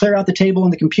happens and I clear out the table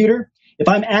in the computer, if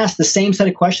I'm asked the same set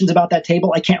of questions about that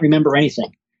table, I can't remember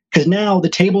anything. Because now the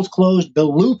table's closed, the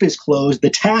loop is closed, the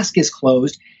task is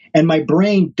closed, and my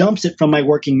brain dumps it from my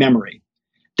working memory.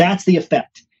 That's the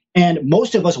effect. And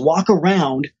most of us walk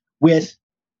around with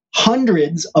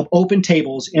hundreds of open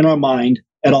tables in our mind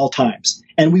at all times.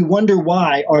 And we wonder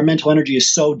why our mental energy is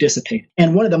so dissipated.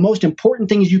 And one of the most important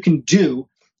things you can do,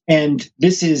 and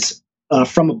this is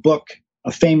from a book,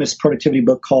 a famous productivity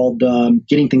book called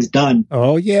Getting Things Done.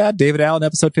 Oh, yeah. David Allen,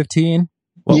 episode 15.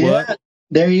 What?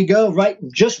 There you go, right?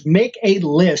 Just make a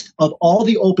list of all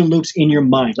the open loops in your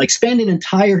mind. Like spend an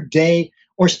entire day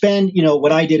or spend,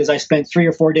 what I did is I spent 3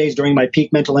 or 4 days during my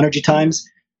peak mental energy times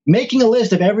making a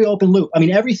list of every open loop. I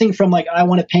mean, everything from like, I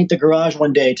want to paint the garage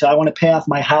one day to I want to pay off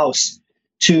my house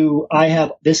to I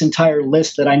have this entire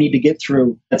list that I need to get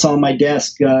through that's on my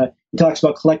desk. He talks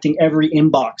about collecting every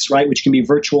inbox, right, which can be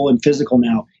virtual and physical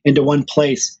now, into one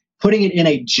place, putting it in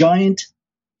a giant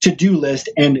to-do list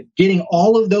and getting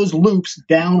all of those loops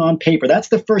down on paper. That's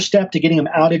the first step to getting them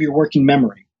out of your working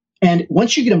memory. And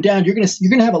once you get them down, you're going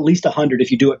to have at least 100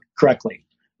 if you do it correctly.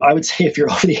 I would say if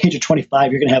you're over the age of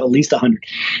 25, you're going to have at least 100.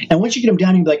 And once you get them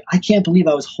down, you'll be like, I can't believe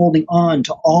I was holding on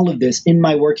to all of this in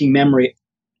my working memory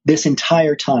this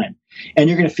entire time. And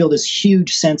you're going to feel this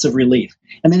huge sense of relief.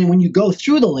 And then when you go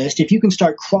through the list, if you can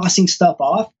start crossing stuff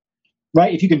off,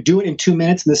 right? If you can do it in 2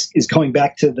 minutes, and this is going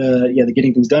back to the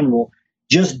getting things done rule,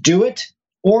 just do it.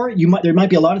 Or there might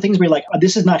be a lot of things where you're like, oh,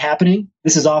 this is not happening.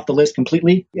 This is off the list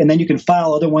completely. And then you can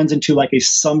file other ones into like a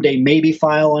someday maybe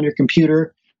file on your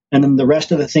computer. And then the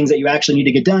rest of the things that you actually need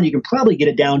to get done, you can probably get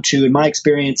it down to, in my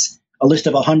experience, a list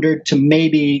of 100 to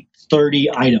maybe 30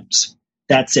 items.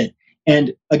 That's it.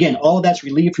 And again, all of that's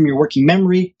relieved from your working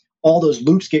memory. All those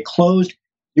loops get closed.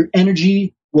 Your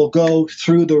energy will go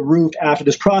through the roof after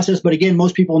this process. But again,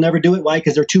 most people will never do it. Why?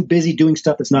 Because they're too busy doing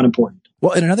stuff that's not important.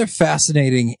 Well, and another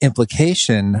fascinating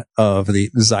implication of the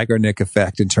Zeigarnik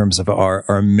effect in terms of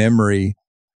our memory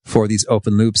for these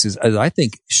open loops is, I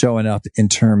think, showing up in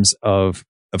terms of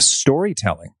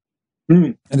storytelling.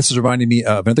 And this is reminding me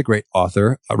of another great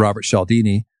author, Robert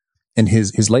Cialdini. In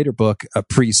his later book,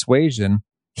 Persuasion,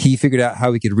 he figured out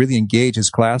how he could really engage his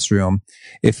classroom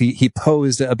if he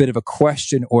posed a bit of a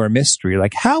question or a mystery.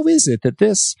 Like, how is it that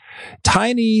this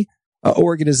tiny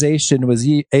organization was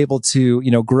able to,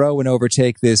 grow and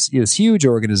overtake this huge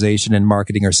organization in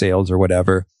marketing or sales or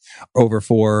whatever over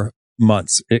 4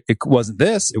 months? It wasn't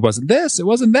this, it wasn't this, it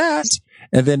wasn't that.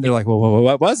 And then they're like, well,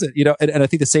 what was it? And I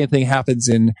think the same thing happens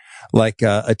in like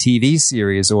a TV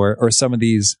series or some of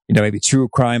these, maybe true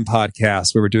crime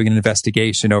podcasts where we're doing an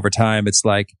investigation over time. It's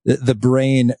like the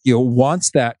brain, wants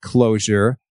that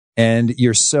closure, and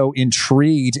you're so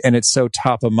intrigued and it's so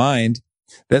top of mind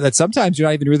that sometimes you're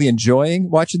not even really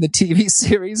enjoying watching the TV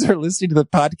series or listening to the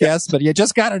podcast, but you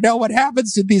just got to know what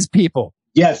happens to these people.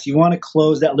 Yes, you want to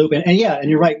close that loop. And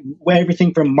you're right.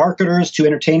 Everything from marketers to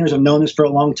entertainers have known this for a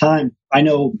long time. I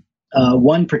know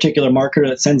one particular marketer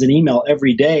that sends an email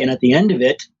every day, and at the end of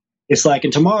it, it's like,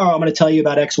 and tomorrow I'm going to tell you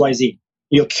about XYZ.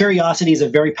 Curiosity is a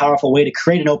very powerful way to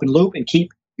create an open loop and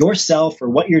keep yourself or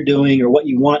what you're doing or what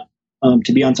you want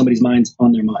to be on somebody's minds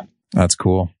on their mind. That's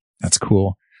cool. That's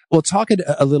cool. Well, talking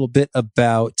a little bit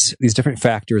about these different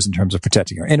factors in terms of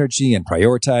protecting our energy and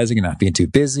prioritizing and not being too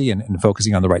busy and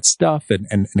focusing on the right stuff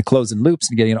and closing loops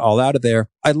and getting it all out of there.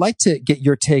 I'd like to get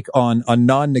your take on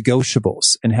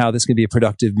non-negotiables and how this can be a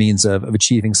productive means of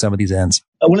achieving some of these ends.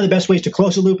 One of the best ways to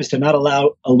close a loop is to not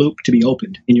allow a loop to be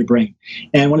opened in your brain.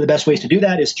 And one of the best ways to do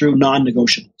that is through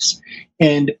non-negotiables.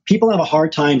 And people have a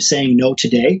hard time saying no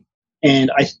today.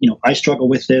 And I struggle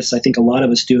with this. I think a lot of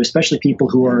us do, especially people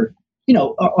who are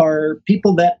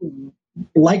people that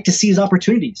like to seize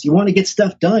opportunities. You want to get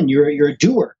stuff done. You're a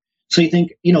doer. So you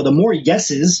think, the more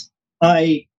yeses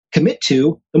I commit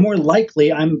to, the more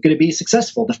likely I'm going to be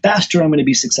successful, the faster I'm going to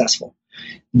be successful.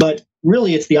 But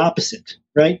really, it's the opposite,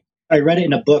 right? I read it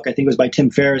in a book, I think it was by Tim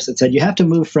Ferriss, that said you have to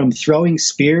move from throwing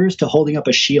spears to holding up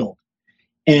a shield.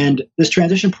 And this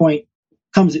transition point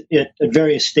comes at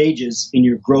various stages in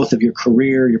your growth of your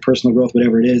career, your personal growth,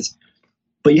 whatever it is.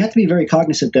 But you have to be very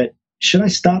cognizant that, should I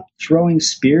stop throwing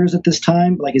spears at this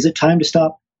time? Like, is it time to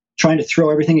stop trying to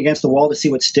throw everything against the wall to see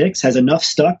what sticks? Has enough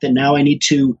stuck that now I need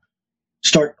to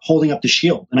start holding up the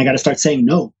shield? And I got to start saying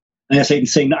no. And I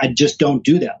say, no, I just don't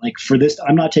do that. Like, for this,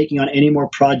 I'm not taking on any more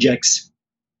projects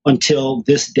until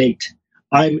this date.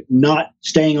 I'm not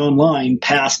staying online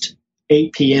past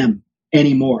 8 p.m.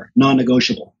 anymore,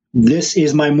 non-negotiable. This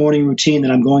is my morning routine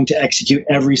that I'm going to execute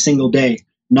every single day,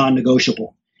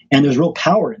 non-negotiable. And there's real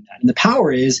power in that. And the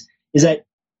power is that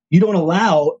you don't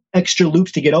allow extra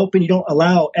loops to get open. You don't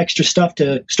allow extra stuff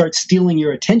to start stealing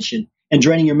your attention and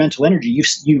draining your mental energy.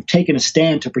 You've taken a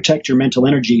stand to protect your mental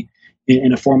energy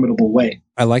in a formidable way.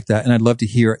 I like that. And I'd love to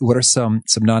hear, what are some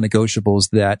non-negotiables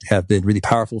that have been really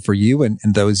powerful for you and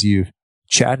those you've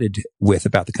chatted with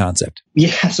about the concept?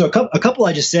 Yeah, so a couple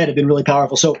I just said have been really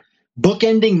powerful. So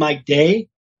bookending my day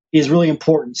is really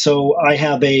important. So I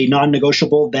have a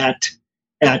non-negotiable that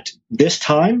at this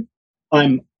time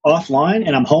I'm offline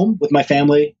and I'm home with my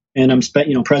family and I'm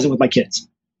present with my kids.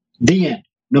 The end.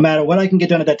 No matter what I can get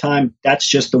done at that time, that's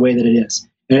just the way that it is.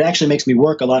 And it actually makes me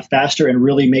work a lot faster and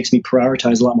really makes me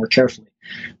prioritize a lot more carefully.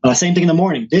 Same thing in the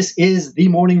morning. This is the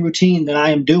morning routine that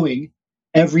I am doing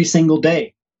every single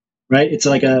day, right? It's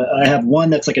like I have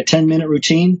one that's like a 10-minute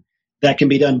routine that can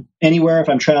be done anywhere if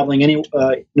I'm traveling,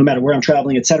 no matter where I'm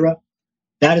traveling, etc.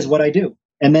 That is what I do.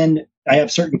 And then I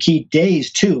have certain key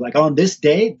days too. Like on this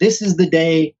day, this is the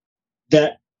day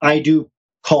that I do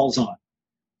calls on,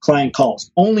 client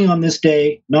calls. Only on this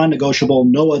day, non-negotiable,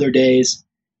 no other days.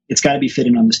 it's got to be fit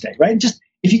in on this day, right? And just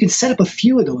if you can set up a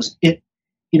few of those,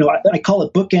 I call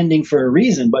it bookending for a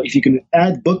reason, but if you can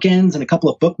add bookends and a couple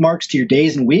of bookmarks to your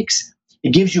days and weeks,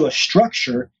 it gives you a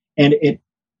structure, and it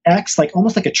acts like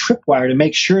almost like a tripwire to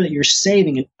make sure that you're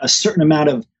saving a certain amount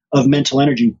of mental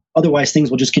energy. Otherwise, things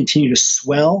will just continue to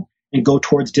swell and go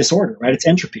towards disorder, right? It's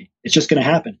entropy. It's just going to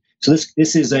happen. So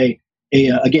this is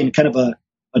again, kind of a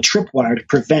tripwire to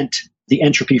prevent the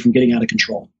entropy from getting out of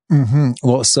control. Mm-hmm.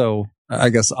 Well, so I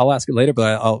guess I'll ask it later,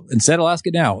 but I'll ask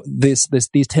it now. These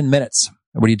 10 minutes.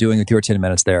 What are you doing with your 10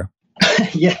 minutes there?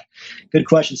 Yeah, good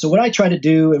question. So what I try to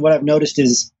do and what I've noticed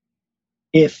is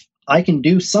if I can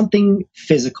do something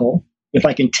physical, if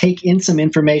I can take in some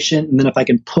information, and then if I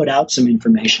can put out some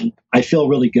information, I feel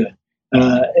really good.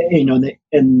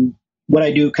 And what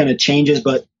I do kind of changes,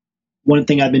 but one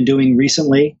thing I've been doing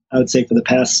recently, I would say for the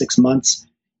past 6 months,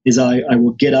 is I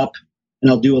will get up and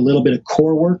I'll do a little bit of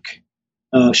core work,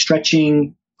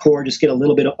 stretching core, just get a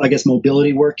little bit of, I guess,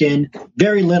 mobility work in.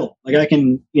 Very little. Like I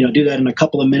can, do that in a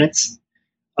couple of minutes.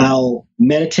 I'll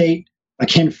meditate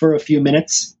again for a few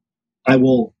minutes. I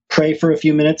will pray for a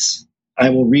few minutes. I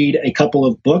will read a couple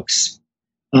of books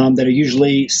that are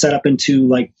usually set up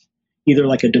into either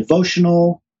a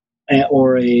devotional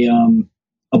or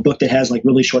a book that has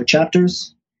really short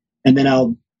chapters. And then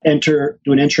I'll do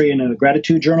an entry in a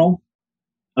gratitude journal.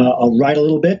 I'll write a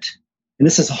little bit. And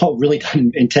this is all really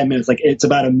done in 10 minutes. It's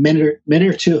about a minute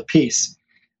or two a piece.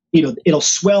 It'll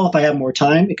swell if I have more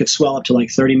time. It could swell up to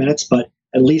 30 minutes, but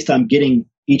at least I'm getting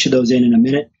each of those in a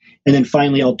minute. And then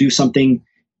finally, I'll do something.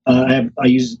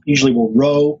 Usually will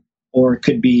row, or it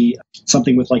could be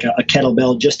something with a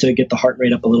kettlebell just to get the heart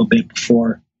rate up a little bit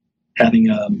before having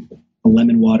a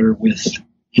lemon water with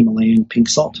Himalayan pink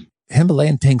salt.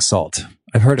 Himalayan pink salt.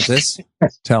 I've heard of this.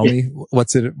 Tell me,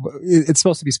 what's it? It's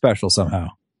supposed to be special somehow.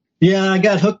 Yeah, I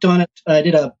got hooked on it. I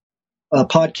did a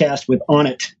podcast with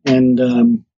Onnit, and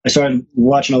I started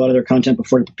watching a lot of their content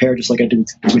before to prepare, just like I did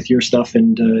with your stuff.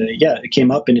 And it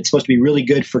came up, and it's supposed to be really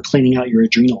good for cleaning out your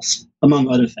adrenals, among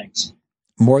other things.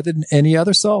 More than any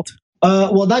other salt?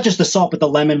 Well, not just the salt, but the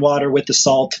lemon water with the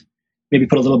salt. Maybe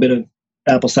put a little bit of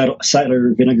apple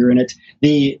cider vinegar in it.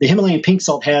 The Himalayan pink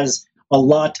salt has a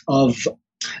lot of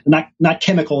not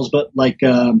chemicals, but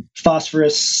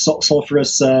phosphorus,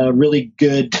 sulfurous, really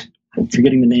good. I'm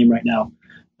forgetting the name right now.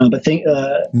 But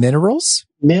minerals?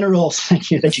 Minerals.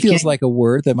 Thank you. That feels like a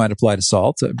word that might apply to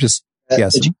salt. I'm just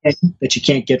guessing. That you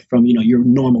can't get from your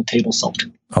normal table salt.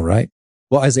 All right.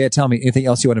 Well, Isaiah, tell me anything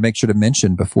else you want to make sure to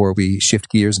mention before we shift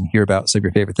gears and hear about some of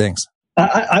your favorite things.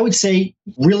 I would say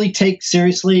really take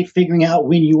seriously figuring out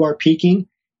when you are peaking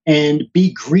and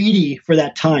be greedy for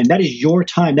that time. That is your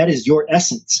time. That is your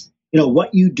essence.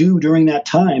 What you do during that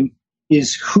time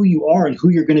is who you are and who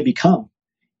you're going to become.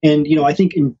 And, I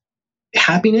think in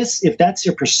happiness, if that's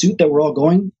your pursuit that we're all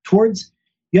going towards,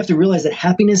 you have to realize that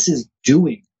happiness is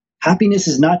doing. Happiness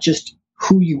is not just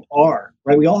who you are,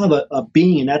 right? We all have a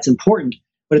being, and that's important,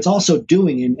 but it's also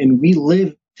doing. And we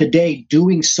live today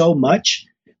doing so much,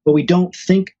 but we don't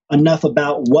think enough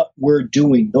about what we're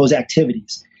doing, those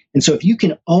activities. And so if you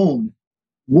can own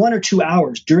 1 or 2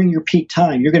 hours during your peak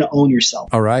time, you're going to own yourself.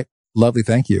 All right. Lovely.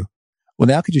 Thank you. Well,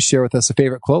 now could you share with us a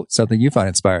favorite quote, something you find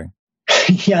inspiring?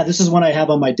 Yeah, this is one I have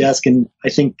on my desk. And I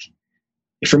think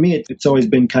for me, it's always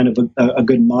been kind of a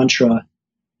good mantra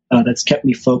that's kept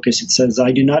me focused. It says,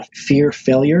 I do not fear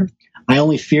failure. I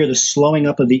only fear the slowing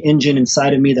up of the engine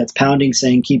inside of me that's pounding,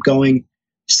 saying, keep going.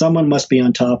 Someone must be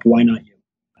on top. Why not you?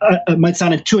 It might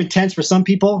sound too intense for some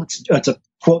people. It's a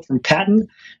quote from Patton.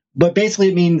 But basically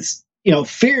it means,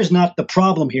 fear is not the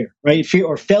problem here, right? Fear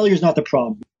or failure is not the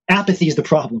problem. Apathy is the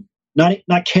problem.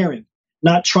 Not caring,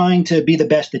 not trying to be the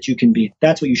best that you can be.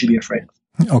 That's what you should be afraid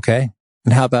of. Okay.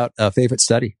 And how about a favorite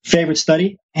study? Favorite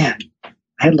study? Man,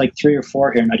 I had 3 or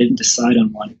 4 here and I didn't decide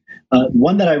on one.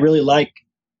 One that I really like,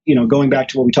 going back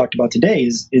to what we talked about today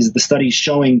is the studies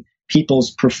showing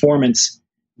people's performance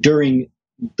during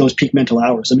those peak mental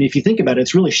hours. I mean, if you think about it,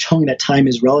 it's really showing that time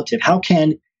is relative. How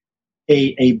can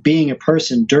a being, a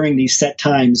person during these set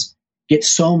times get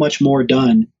so much more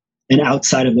done than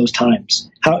outside of those times?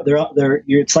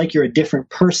 It's like you're a different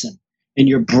person and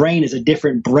your brain is a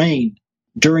different brain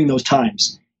during those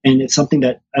times. And it's something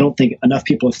that I don't think enough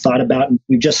people have thought about. And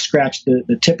we've just scratched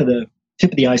the tip of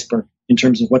the iceberg in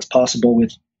terms of what's possible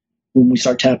with when we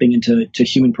start tapping into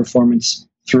human performance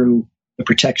through the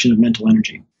protection of mental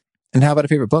energy. And how about a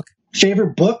favorite book?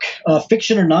 Favorite book,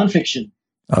 fiction or nonfiction?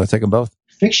 I'll take them both.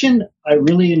 Fiction, I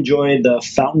really enjoy The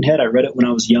Fountainhead. I read it when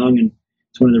I was young, and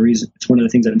it's one of the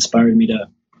things that inspired me to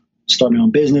start my own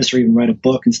business or even write a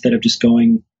book instead of just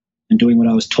going and doing what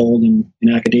I was told in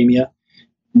academia.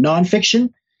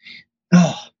 Nonfiction,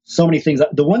 so many things.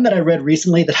 The one that I read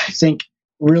recently that I think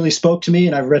really spoke to me,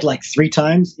 and I've read like 3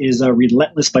 times, is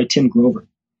Relentless by Tim Grover.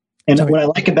 And what I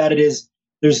like about it is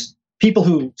there's people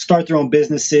who start their own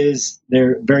businesses.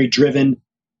 They're very driven.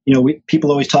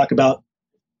 People always talk about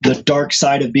the dark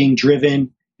side of being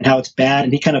driven and how it's bad.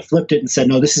 And he kind of flipped it and said,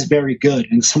 no, this is very good.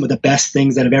 And some of the best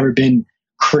things that have ever been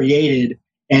created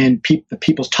and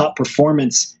people's top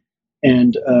performance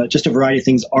and just a variety of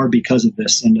things are because of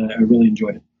this. And I really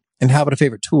enjoyed it. And how about a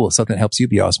favorite tool, something that helps you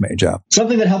be awesome at your job?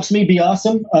 Something that helps me be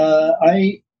awesome.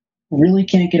 I really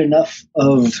can't get enough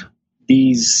of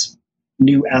these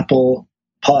new Apple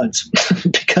Pods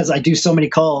because I do so many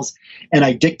calls and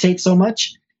I dictate so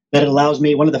much that it allows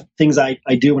me. One of the things I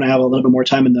do when I have a little bit more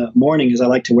time in the morning is I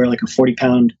like to wear like a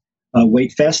 40-pound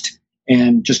weight vest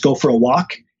and just go for a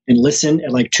walk and listen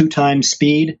at like 2 times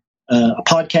speed, a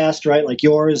podcast, right, like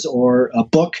yours, or a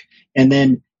book, and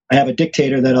then I have a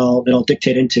dictator that I'll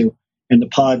dictate into, and the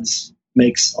Pods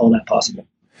makes all that possible.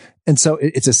 And so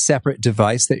it's a separate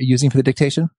device that you're using for the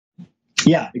dictation?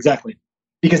 Yeah, exactly.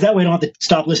 Because that way I don't have to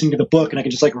stop listening to the book and I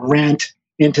can just like rant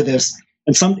into this.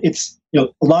 And a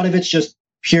lot of it's just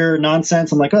pure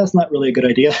nonsense. I'm like, oh, that's not really a good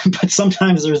idea. But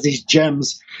sometimes there's these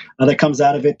gems that comes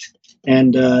out of it.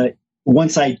 And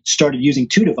once I started using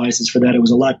 2 devices for that, it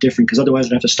was a lot different because otherwise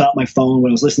I'd have to stop my phone what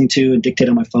I was listening to and dictate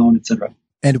on my phone, etc.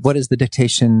 And what is the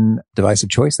dictation device of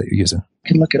choice that you're using? I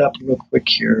can look it up real quick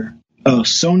here. Oh,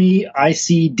 Sony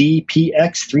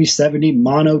ICD-PX370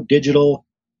 mono digital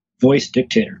voice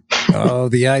dictator. Oh,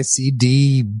 the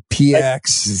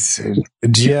ICD-PX,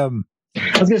 Jim.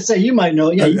 I was going to say, you might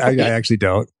know. Yeah, I actually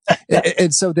don't.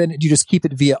 And so then do you just keep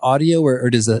it via audio or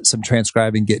does some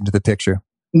transcribing get into the picture?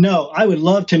 No, I would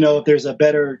love to know if there's a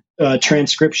better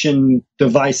transcription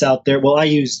device out there. Well, I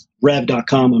use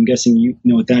rev.com. I'm guessing you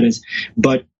know what that is.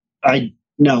 But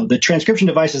no, the transcription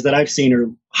devices that I've seen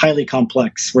are highly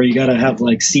complex where you got to have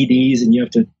like CDs and you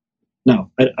have to.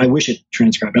 No, I wish it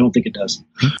transcribed. I don't think it does.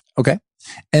 Okay.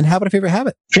 And how about a favorite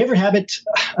habit? Favorite habit,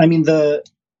 I mean, the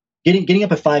getting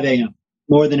up at 5 a.m.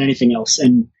 more than anything else.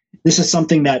 And this is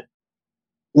something that,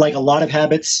 like a lot of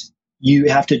habits, you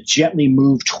have to gently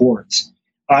move towards.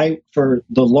 For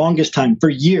the longest time, for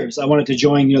years, I wanted to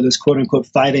join, this quote unquote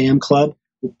 5 a.m. club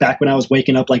back when I was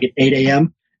waking up like at 8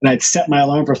 a.m. And I'd set my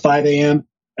alarm for 5 a.m.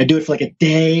 I'd do it for like a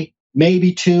day,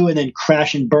 maybe 2, and then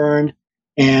crash and burn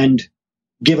and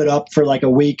give it up for like a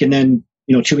week. And then,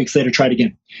 2 weeks later, try it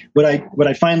again. What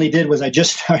I finally did was I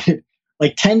just started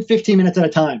like 10, 15 minutes at a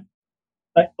time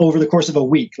over the course of a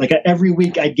week. Like every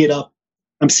week I'd get up,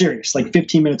 I'm serious, like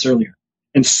 15 minutes earlier.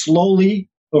 And slowly,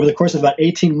 over the course of about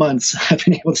 18 months, I've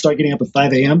been able to start getting up at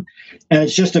 5 a.m. And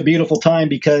it's just a beautiful time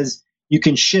because you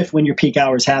can shift when your peak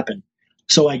hours happen.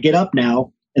 So I get up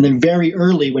now, and then very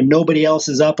early when nobody else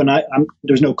is up and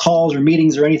there's no calls or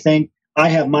meetings or anything, I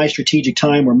have my strategic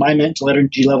time where my mental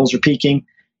energy levels are peaking.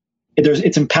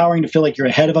 It's empowering to feel like you're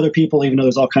ahead of other people, even though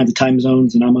there's all kinds of time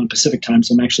zones, and I'm on Pacific time,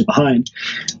 so I'm actually behind.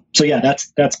 So yeah,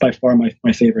 that's by far my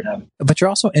favorite habit. But you're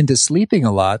also into sleeping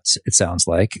a lot, it sounds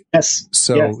like. Yes.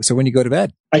 So when you go to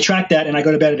bed? I track that, and I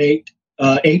go to bed at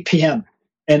 8 p.m.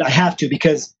 And I have to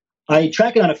because I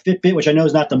track it on a Fitbit, which I know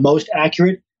is not the most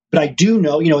accurate, but I do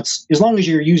know, it's as long as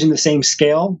you're using the same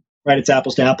scale, right? It's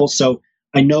apples to apples. So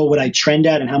I know what I trend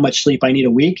at and how much sleep I need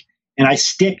a week, and I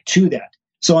stick to that.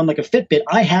 So on like a Fitbit,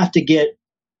 I have to get,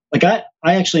 like I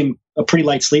actually am a pretty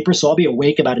light sleeper, so I'll be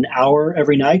awake about an hour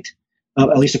every night,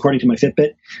 at least according to my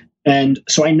Fitbit. And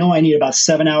so I know I need about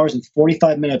 7 hours and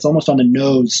 45 minutes, almost on the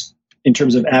nose in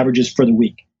terms of averages for the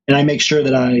week. And I make sure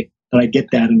that I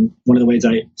get that. And one of the ways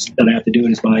that I have to do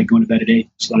it is by going to bed at 8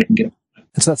 so that I can get up.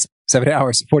 So that's 7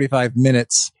 hours, 45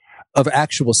 minutes of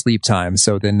actual sleep time.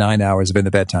 So then 9 hours of in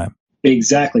the bedtime.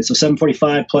 Exactly. So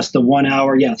 7:45 plus the 1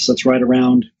 hour. Yeah. So it's right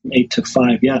around 8 to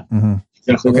 5. Yeah. Mm-hmm.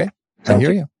 Exactly. Okay. I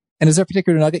hear you. And is there a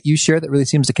particular nugget you share that really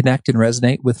seems to connect and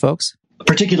resonate with folks? A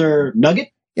particular nugget?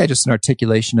 Yeah, just an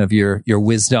articulation of your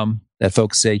wisdom that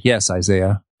folks say, yes,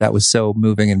 Isaiah, that was so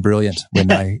moving and brilliant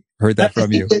when I heard that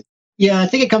from you. I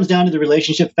think it comes down to the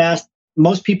relationship fast.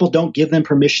 Most people don't give them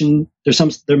permission,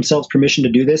 themselves permission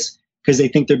to do this because they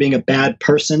think they're being a bad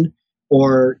person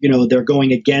or, they're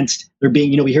going against, they're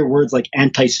being, we hear words like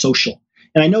antisocial.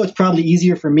 And I know it's probably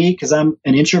easier for me because I'm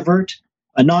an introvert,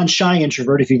 a non-shy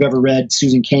introvert, if you've ever read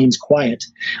Susan Cain's Quiet.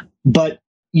 But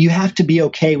you have to be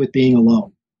okay with being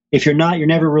alone. If you're not, you're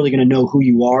never really going to know who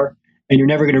you are, and you're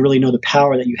never going to really know the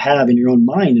power that you have in your own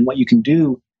mind and what you can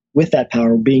do with that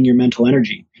power, being your mental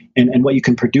energy and what you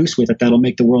can produce with it. That'll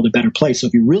make the world a better place. So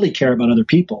if you really care about other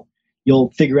people,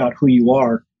 you'll figure out who you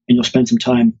are and you'll spend some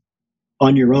time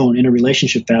on your own in a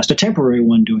relationship fast, a temporary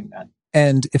one doing that.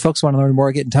 And if folks want to learn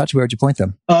more, get in touch, where would you point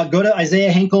them? Go to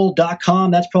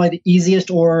isaiahhenkel.com. That's probably the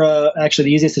easiest, or actually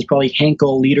the easiest is probably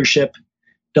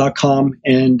henkelleadership.com,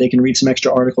 and they can read some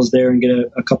extra articles there and get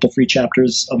a couple free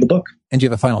chapters of the book. And do you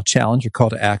have a final challenge or call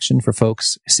to action for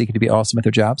folks seeking to be awesome at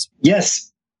their jobs?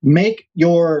 Yes. Make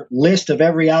your list of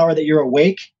every hour that you're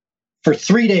awake for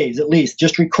 3 days at least.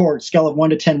 Just record, scale of 1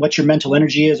 to 10, what your mental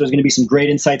energy is. There's going to be some great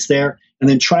insights there. And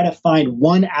then try to find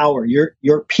 1 hour,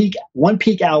 your peak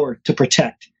hour to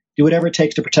protect. Do whatever it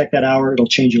takes to protect that hour. It'll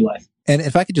change your life. And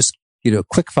if I could just,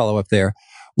 quick follow up there.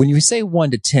 When you say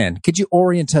 1 to 10, could you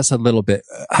orient us a little bit?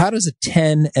 How does a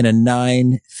 10 and a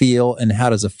 9 feel? And how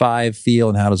does a 5 feel?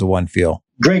 And how does a 1 feel?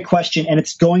 Great question. And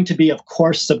it's going to be, of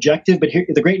course, subjective. But here,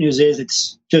 the great news is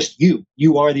it's just you.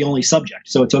 You are the only subject.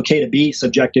 So it's okay to be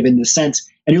subjective in this sense.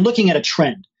 And you're looking at a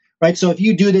trend, right? So if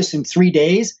you do this in 3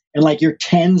 days and like your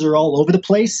 10s are all over the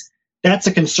place, that's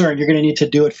a concern. You're going to need to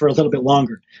do it for a little bit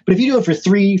longer. But if you do it for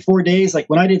 3-4 days, like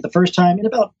when I did it the first time, in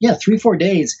about 3-4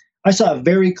 days, I saw a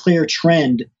very clear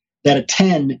trend that a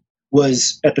 10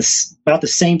 was at about the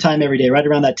same time every day, right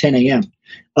around that 10 a.m.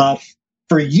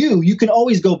 For you can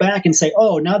always go back and say,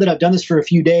 oh, now that I've done this for a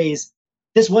few days,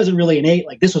 this wasn't really an 8,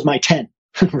 like this was my 10,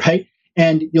 right?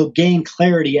 And you'll gain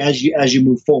clarity as you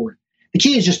move forward. The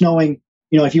key is just knowing,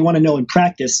 if you want to know in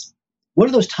practice, what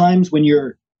are those times when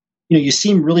you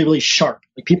seem really, really sharp?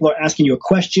 Like people are asking you a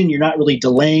question, you're not really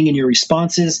delaying in your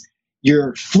responses.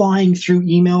 You're flying through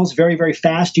emails very, very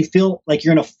fast. You feel like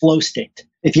you're in a flow state.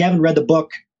 If you haven't read the book,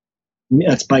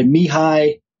 it's by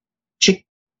Mihai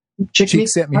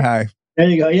Csikszentmihalyi. There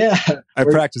you go. Yeah. I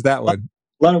practiced that one.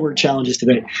 A lot of word challenges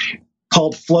today.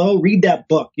 Called Flow. Read that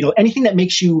book. Anything that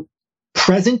makes you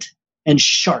present and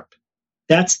sharp.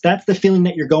 That's the feeling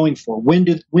that you're going for. When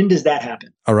does that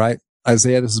happen? All right.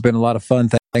 Isaiah, this has been a lot of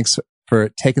fun. Thanks for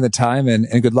taking the time and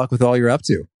good luck with all you're up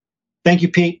to. Thank you,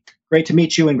 Pete. Great to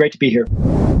meet you and great to be here.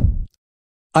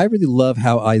 I really love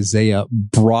how Isaiah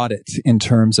brought it in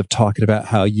terms of talking about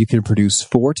how you can produce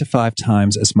 4 to 5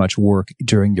 times as much work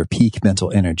during your peak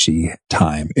mental energy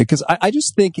time. Because I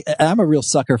just think I'm a real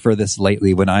sucker for this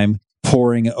lately when I'm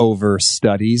poring over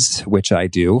studies, which I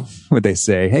do, where they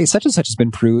say, hey, such and such has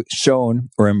been shown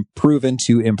or proven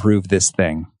to improve this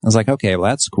thing. I was like, okay,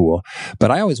 well, that's cool. But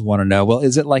I always want to know, well,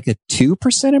 is it like a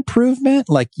 2% improvement?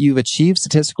 Like you've achieved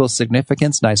statistical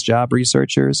significance? Nice job,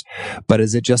 researchers. But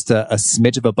is it just a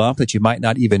smidge of a bump that you might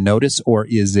not even notice? Or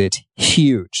is it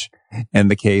huge? In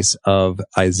the case of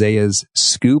Isaiah's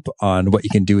scoop on what you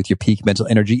can do with your peak mental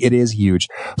energy, it is huge.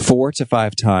 4 to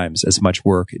 5 times as much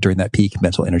work during that peak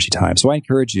mental energy time. So I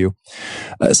encourage you.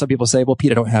 Some people say, well,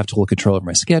 Pete, I don't have total control over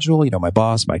my schedule. My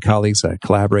boss, my colleagues,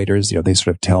 collaborators, they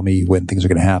sort of tell me when things are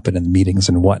going to happen in the meetings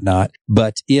and whatnot.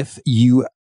 But if you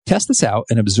test this out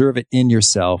and observe it in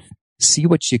yourself, see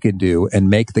what you can do and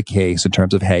make the case in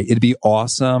terms of, hey, it'd be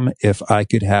awesome if I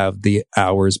could have the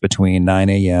hours between 9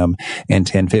 a.m. and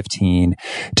 10:15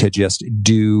 to just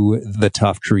do the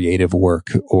tough creative work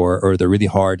or the really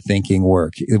hard thinking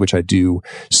work, which I do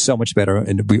so much better.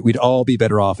 And we'd all be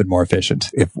better off and more efficient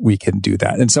if we can do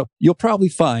that. And so you'll probably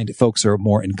find folks are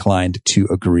more inclined to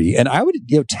agree. And I would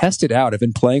test it out. I've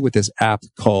been playing with this app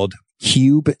called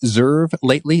CubeZerve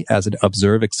lately, as an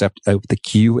observe, except with the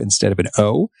Q instead of an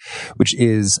O, which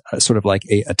is sort of like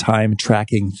a time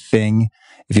tracking thing.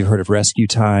 If you've heard of Rescue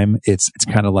Time, it's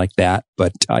kind of like that,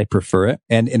 but I prefer it.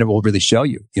 And it will really show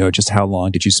you, just how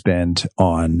long did you spend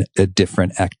on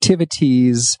different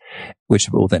activities, which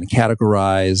will then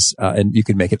categorize, and you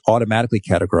can make it automatically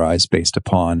categorized based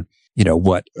upon,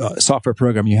 what software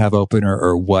program you have open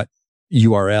or what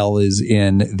URL is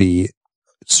in the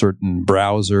certain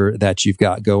browser that you've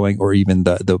got going, or even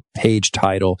the page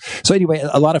title. So anyway,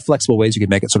 a lot of flexible ways you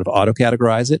can make it sort of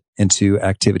auto-categorize it into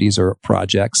activities or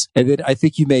projects. And then I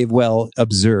think you may well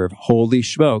observe, holy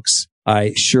smokes,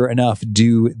 I sure enough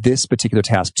do this particular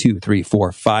task 2, 3,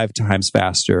 4, 5 times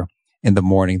faster in the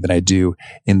morning than I do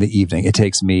in the evening. It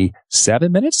takes me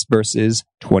 7 minutes versus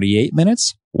 28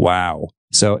 minutes. Wow.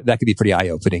 So that could be pretty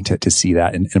eye-opening to see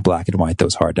that in black and white,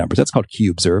 those hard numbers. That's called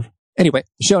CubeZerve. Anyway,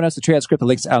 show notes, the transcript, the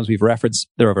links to items we've referenced,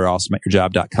 they're over at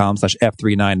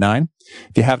awesomeatyourjob.com/F399.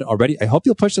 If you haven't already, I hope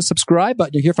you'll push the subscribe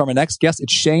button. You'll hear from our next guest.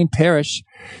 It's Shane Parrish.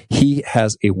 He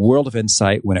has a world of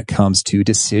insight when it comes to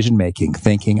decision making,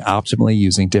 thinking optimally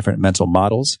using different mental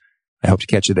models. I hope to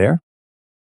catch you there.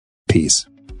 Peace.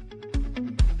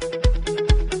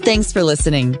 Thanks for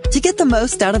listening. To get the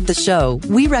most out of the show,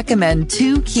 we recommend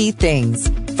 2 key things.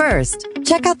 First,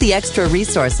 check out the extra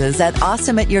resources at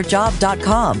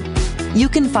awesomeatyourjob.com. You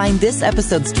can find this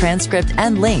episode's transcript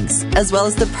and links, as well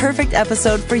as the perfect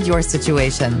episode for your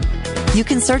situation. You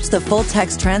can search the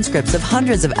full-text transcripts of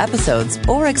hundreds of episodes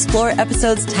or explore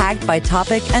episodes tagged by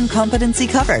topic and competency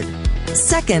covered.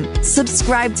 Second,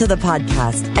 subscribe to the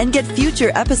podcast and get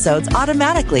future episodes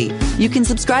automatically. You can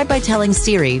subscribe by telling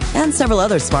Siri and several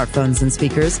other smartphones and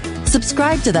speakers,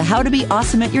 subscribe to the How to Be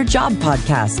Awesome at Your Job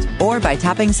podcast, or by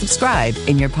tapping subscribe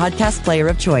in your podcast player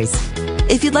of choice.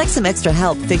 If you'd like some extra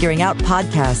help figuring out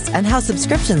podcasts and how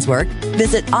subscriptions work,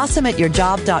 visit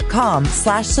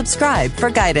awesomeatyourjob.com/subscribe for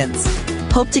guidance.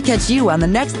 Hope to catch you on the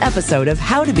next episode of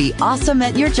How to Be Awesome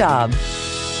at Your Job.